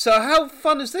 So how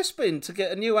fun has this been to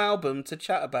get a new album to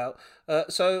chat about?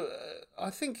 I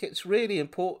think it's really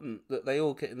important that they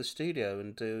all get in the studio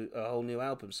and do a whole new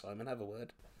album. Simon, have a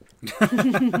word.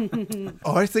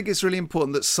 I think it's really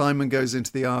important that Simon goes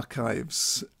into the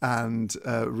archives and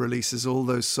releases all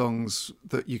those songs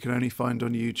that you can only find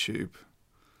on YouTube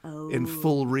in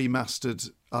full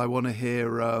remastered. I want to hear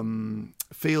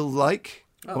Feel Like.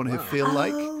 I want to hear Feel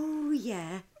Like. Oh,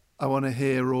 yeah. I want to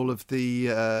hear all of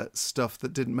the stuff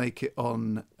that didn't make it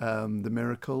on The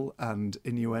Miracle and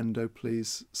Innuendo,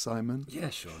 please, Simon.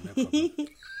 Yeah, sure, no problem.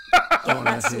 I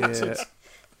want to hear...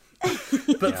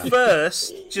 But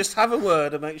first, just have a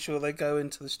word and make sure they go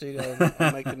into the studio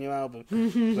and make a new album,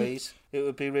 please. It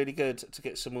would be really good to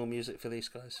get some more music for these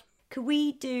guys. Could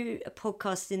we do a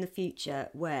podcast in the future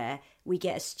where we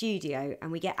get a studio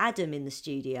and we get Adam in the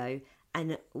studio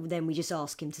and then we just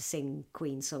ask him to sing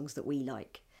Queen songs that we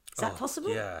like? Is that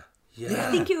possible? Yeah.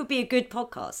 I think it would be a good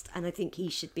podcast, and I think he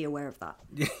should be aware of that.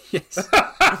 Yes.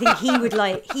 I think he would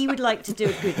like to do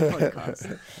a good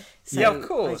podcast. So yeah, of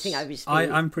course.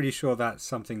 I'm pretty sure that's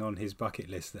something on his bucket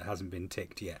list that hasn't been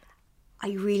ticked yet.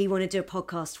 I really want to do a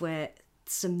podcast where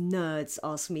some nerds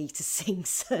ask me to sing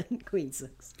certain Queen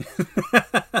songs.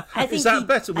 Is that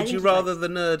better? Would you rather the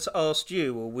nerds asked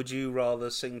you, or would you rather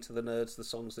sing to the nerds the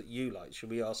songs that you like? Should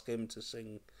we ask him to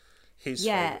sing his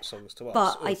favourite songs to us?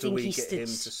 But or I do think we get him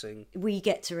to sing? We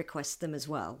get to request them as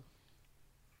well.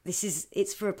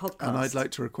 It's for a podcast. And I'd like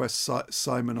to request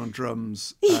Simon on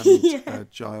drums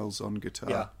and Giles on guitar.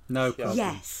 Yeah. No problem.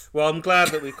 Yes. Well, I'm glad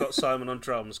that we've got Simon on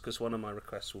drums, because one of my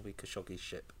requests will be Khashoggi's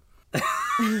ship.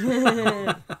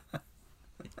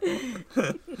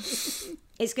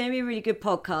 It's going to be a really good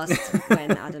podcast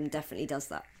when Adam definitely does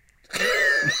that.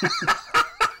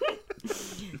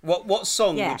 What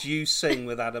song would you sing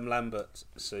with Adam Lambert,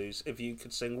 Suze? If you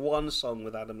could sing one song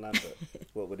with Adam Lambert,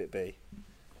 what would it be?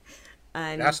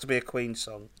 It has to be a Queen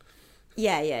song.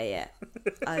 Yeah.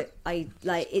 I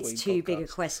like it's Queen too podcast. big a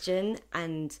question,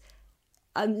 and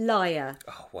I'm Liar.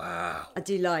 Oh wow! I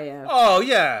do Liar. Oh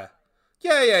yeah.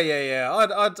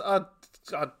 I'd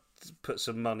put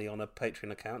some money on a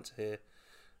Patreon account to hear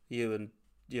you and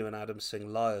Adam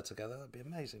sing Liar together. That'd be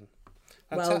amazing.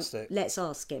 Fantastic. Well, let's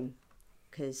ask him,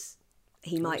 because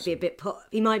he might be a bit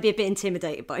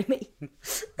intimidated by me.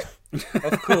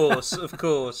 Of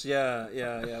course. Yeah.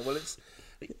 Well,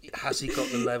 has he got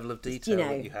the level of detail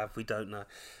that you have? We don't know.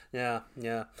 Yeah.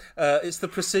 It's the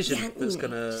precision that's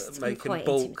going to make him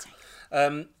balk.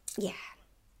 Yeah.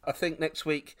 I think next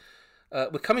week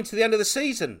we're coming to the end of the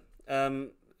season.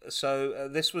 So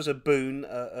this was a boon,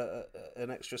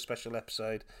 an extra special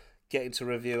episode, getting to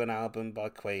review an album by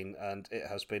Queen, and it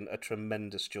has been a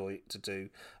tremendous joy to do.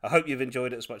 I hope you've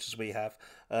enjoyed it as much as we have.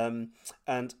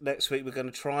 And next week we're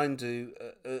going to try and do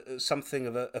something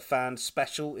of a fan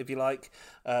special, if you like,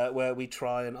 where we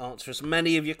try and answer as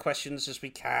many of your questions as we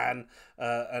can,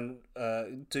 and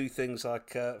do things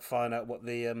like find out what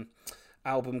the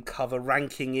album cover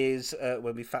ranking is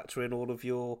when we factor in all of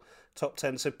your top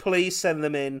 10. So please send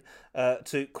them in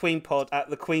to Queenpod at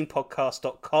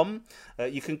thequeenpodcast.com.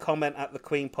 You can comment at the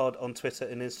Queenpod on Twitter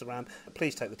and Instagram.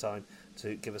 Please take the time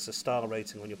to give us a star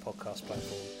rating on your podcast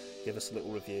platform. Give us a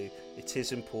little review. It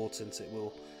is important.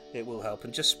 It will help.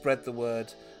 And just spread the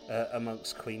word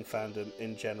amongst Queen fandom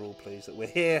in general, please, that we're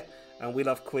here and we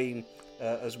love Queen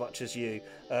as much as you.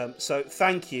 So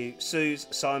thank you, Suze,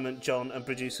 Simon, John, and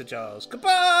producer Giles.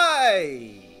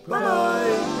 Goodbye!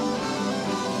 Bye!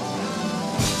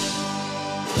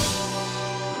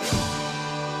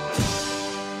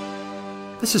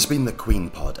 This has been The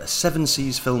Queenpod, a 7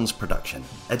 Seas Films production,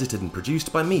 edited and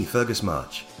produced by me, Fergus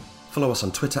March. Follow us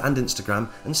on Twitter and Instagram,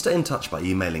 and stay in touch by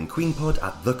emailing queenpod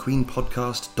at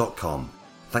thequeenpodcast.com.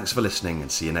 Thanks for listening,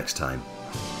 and see you next time.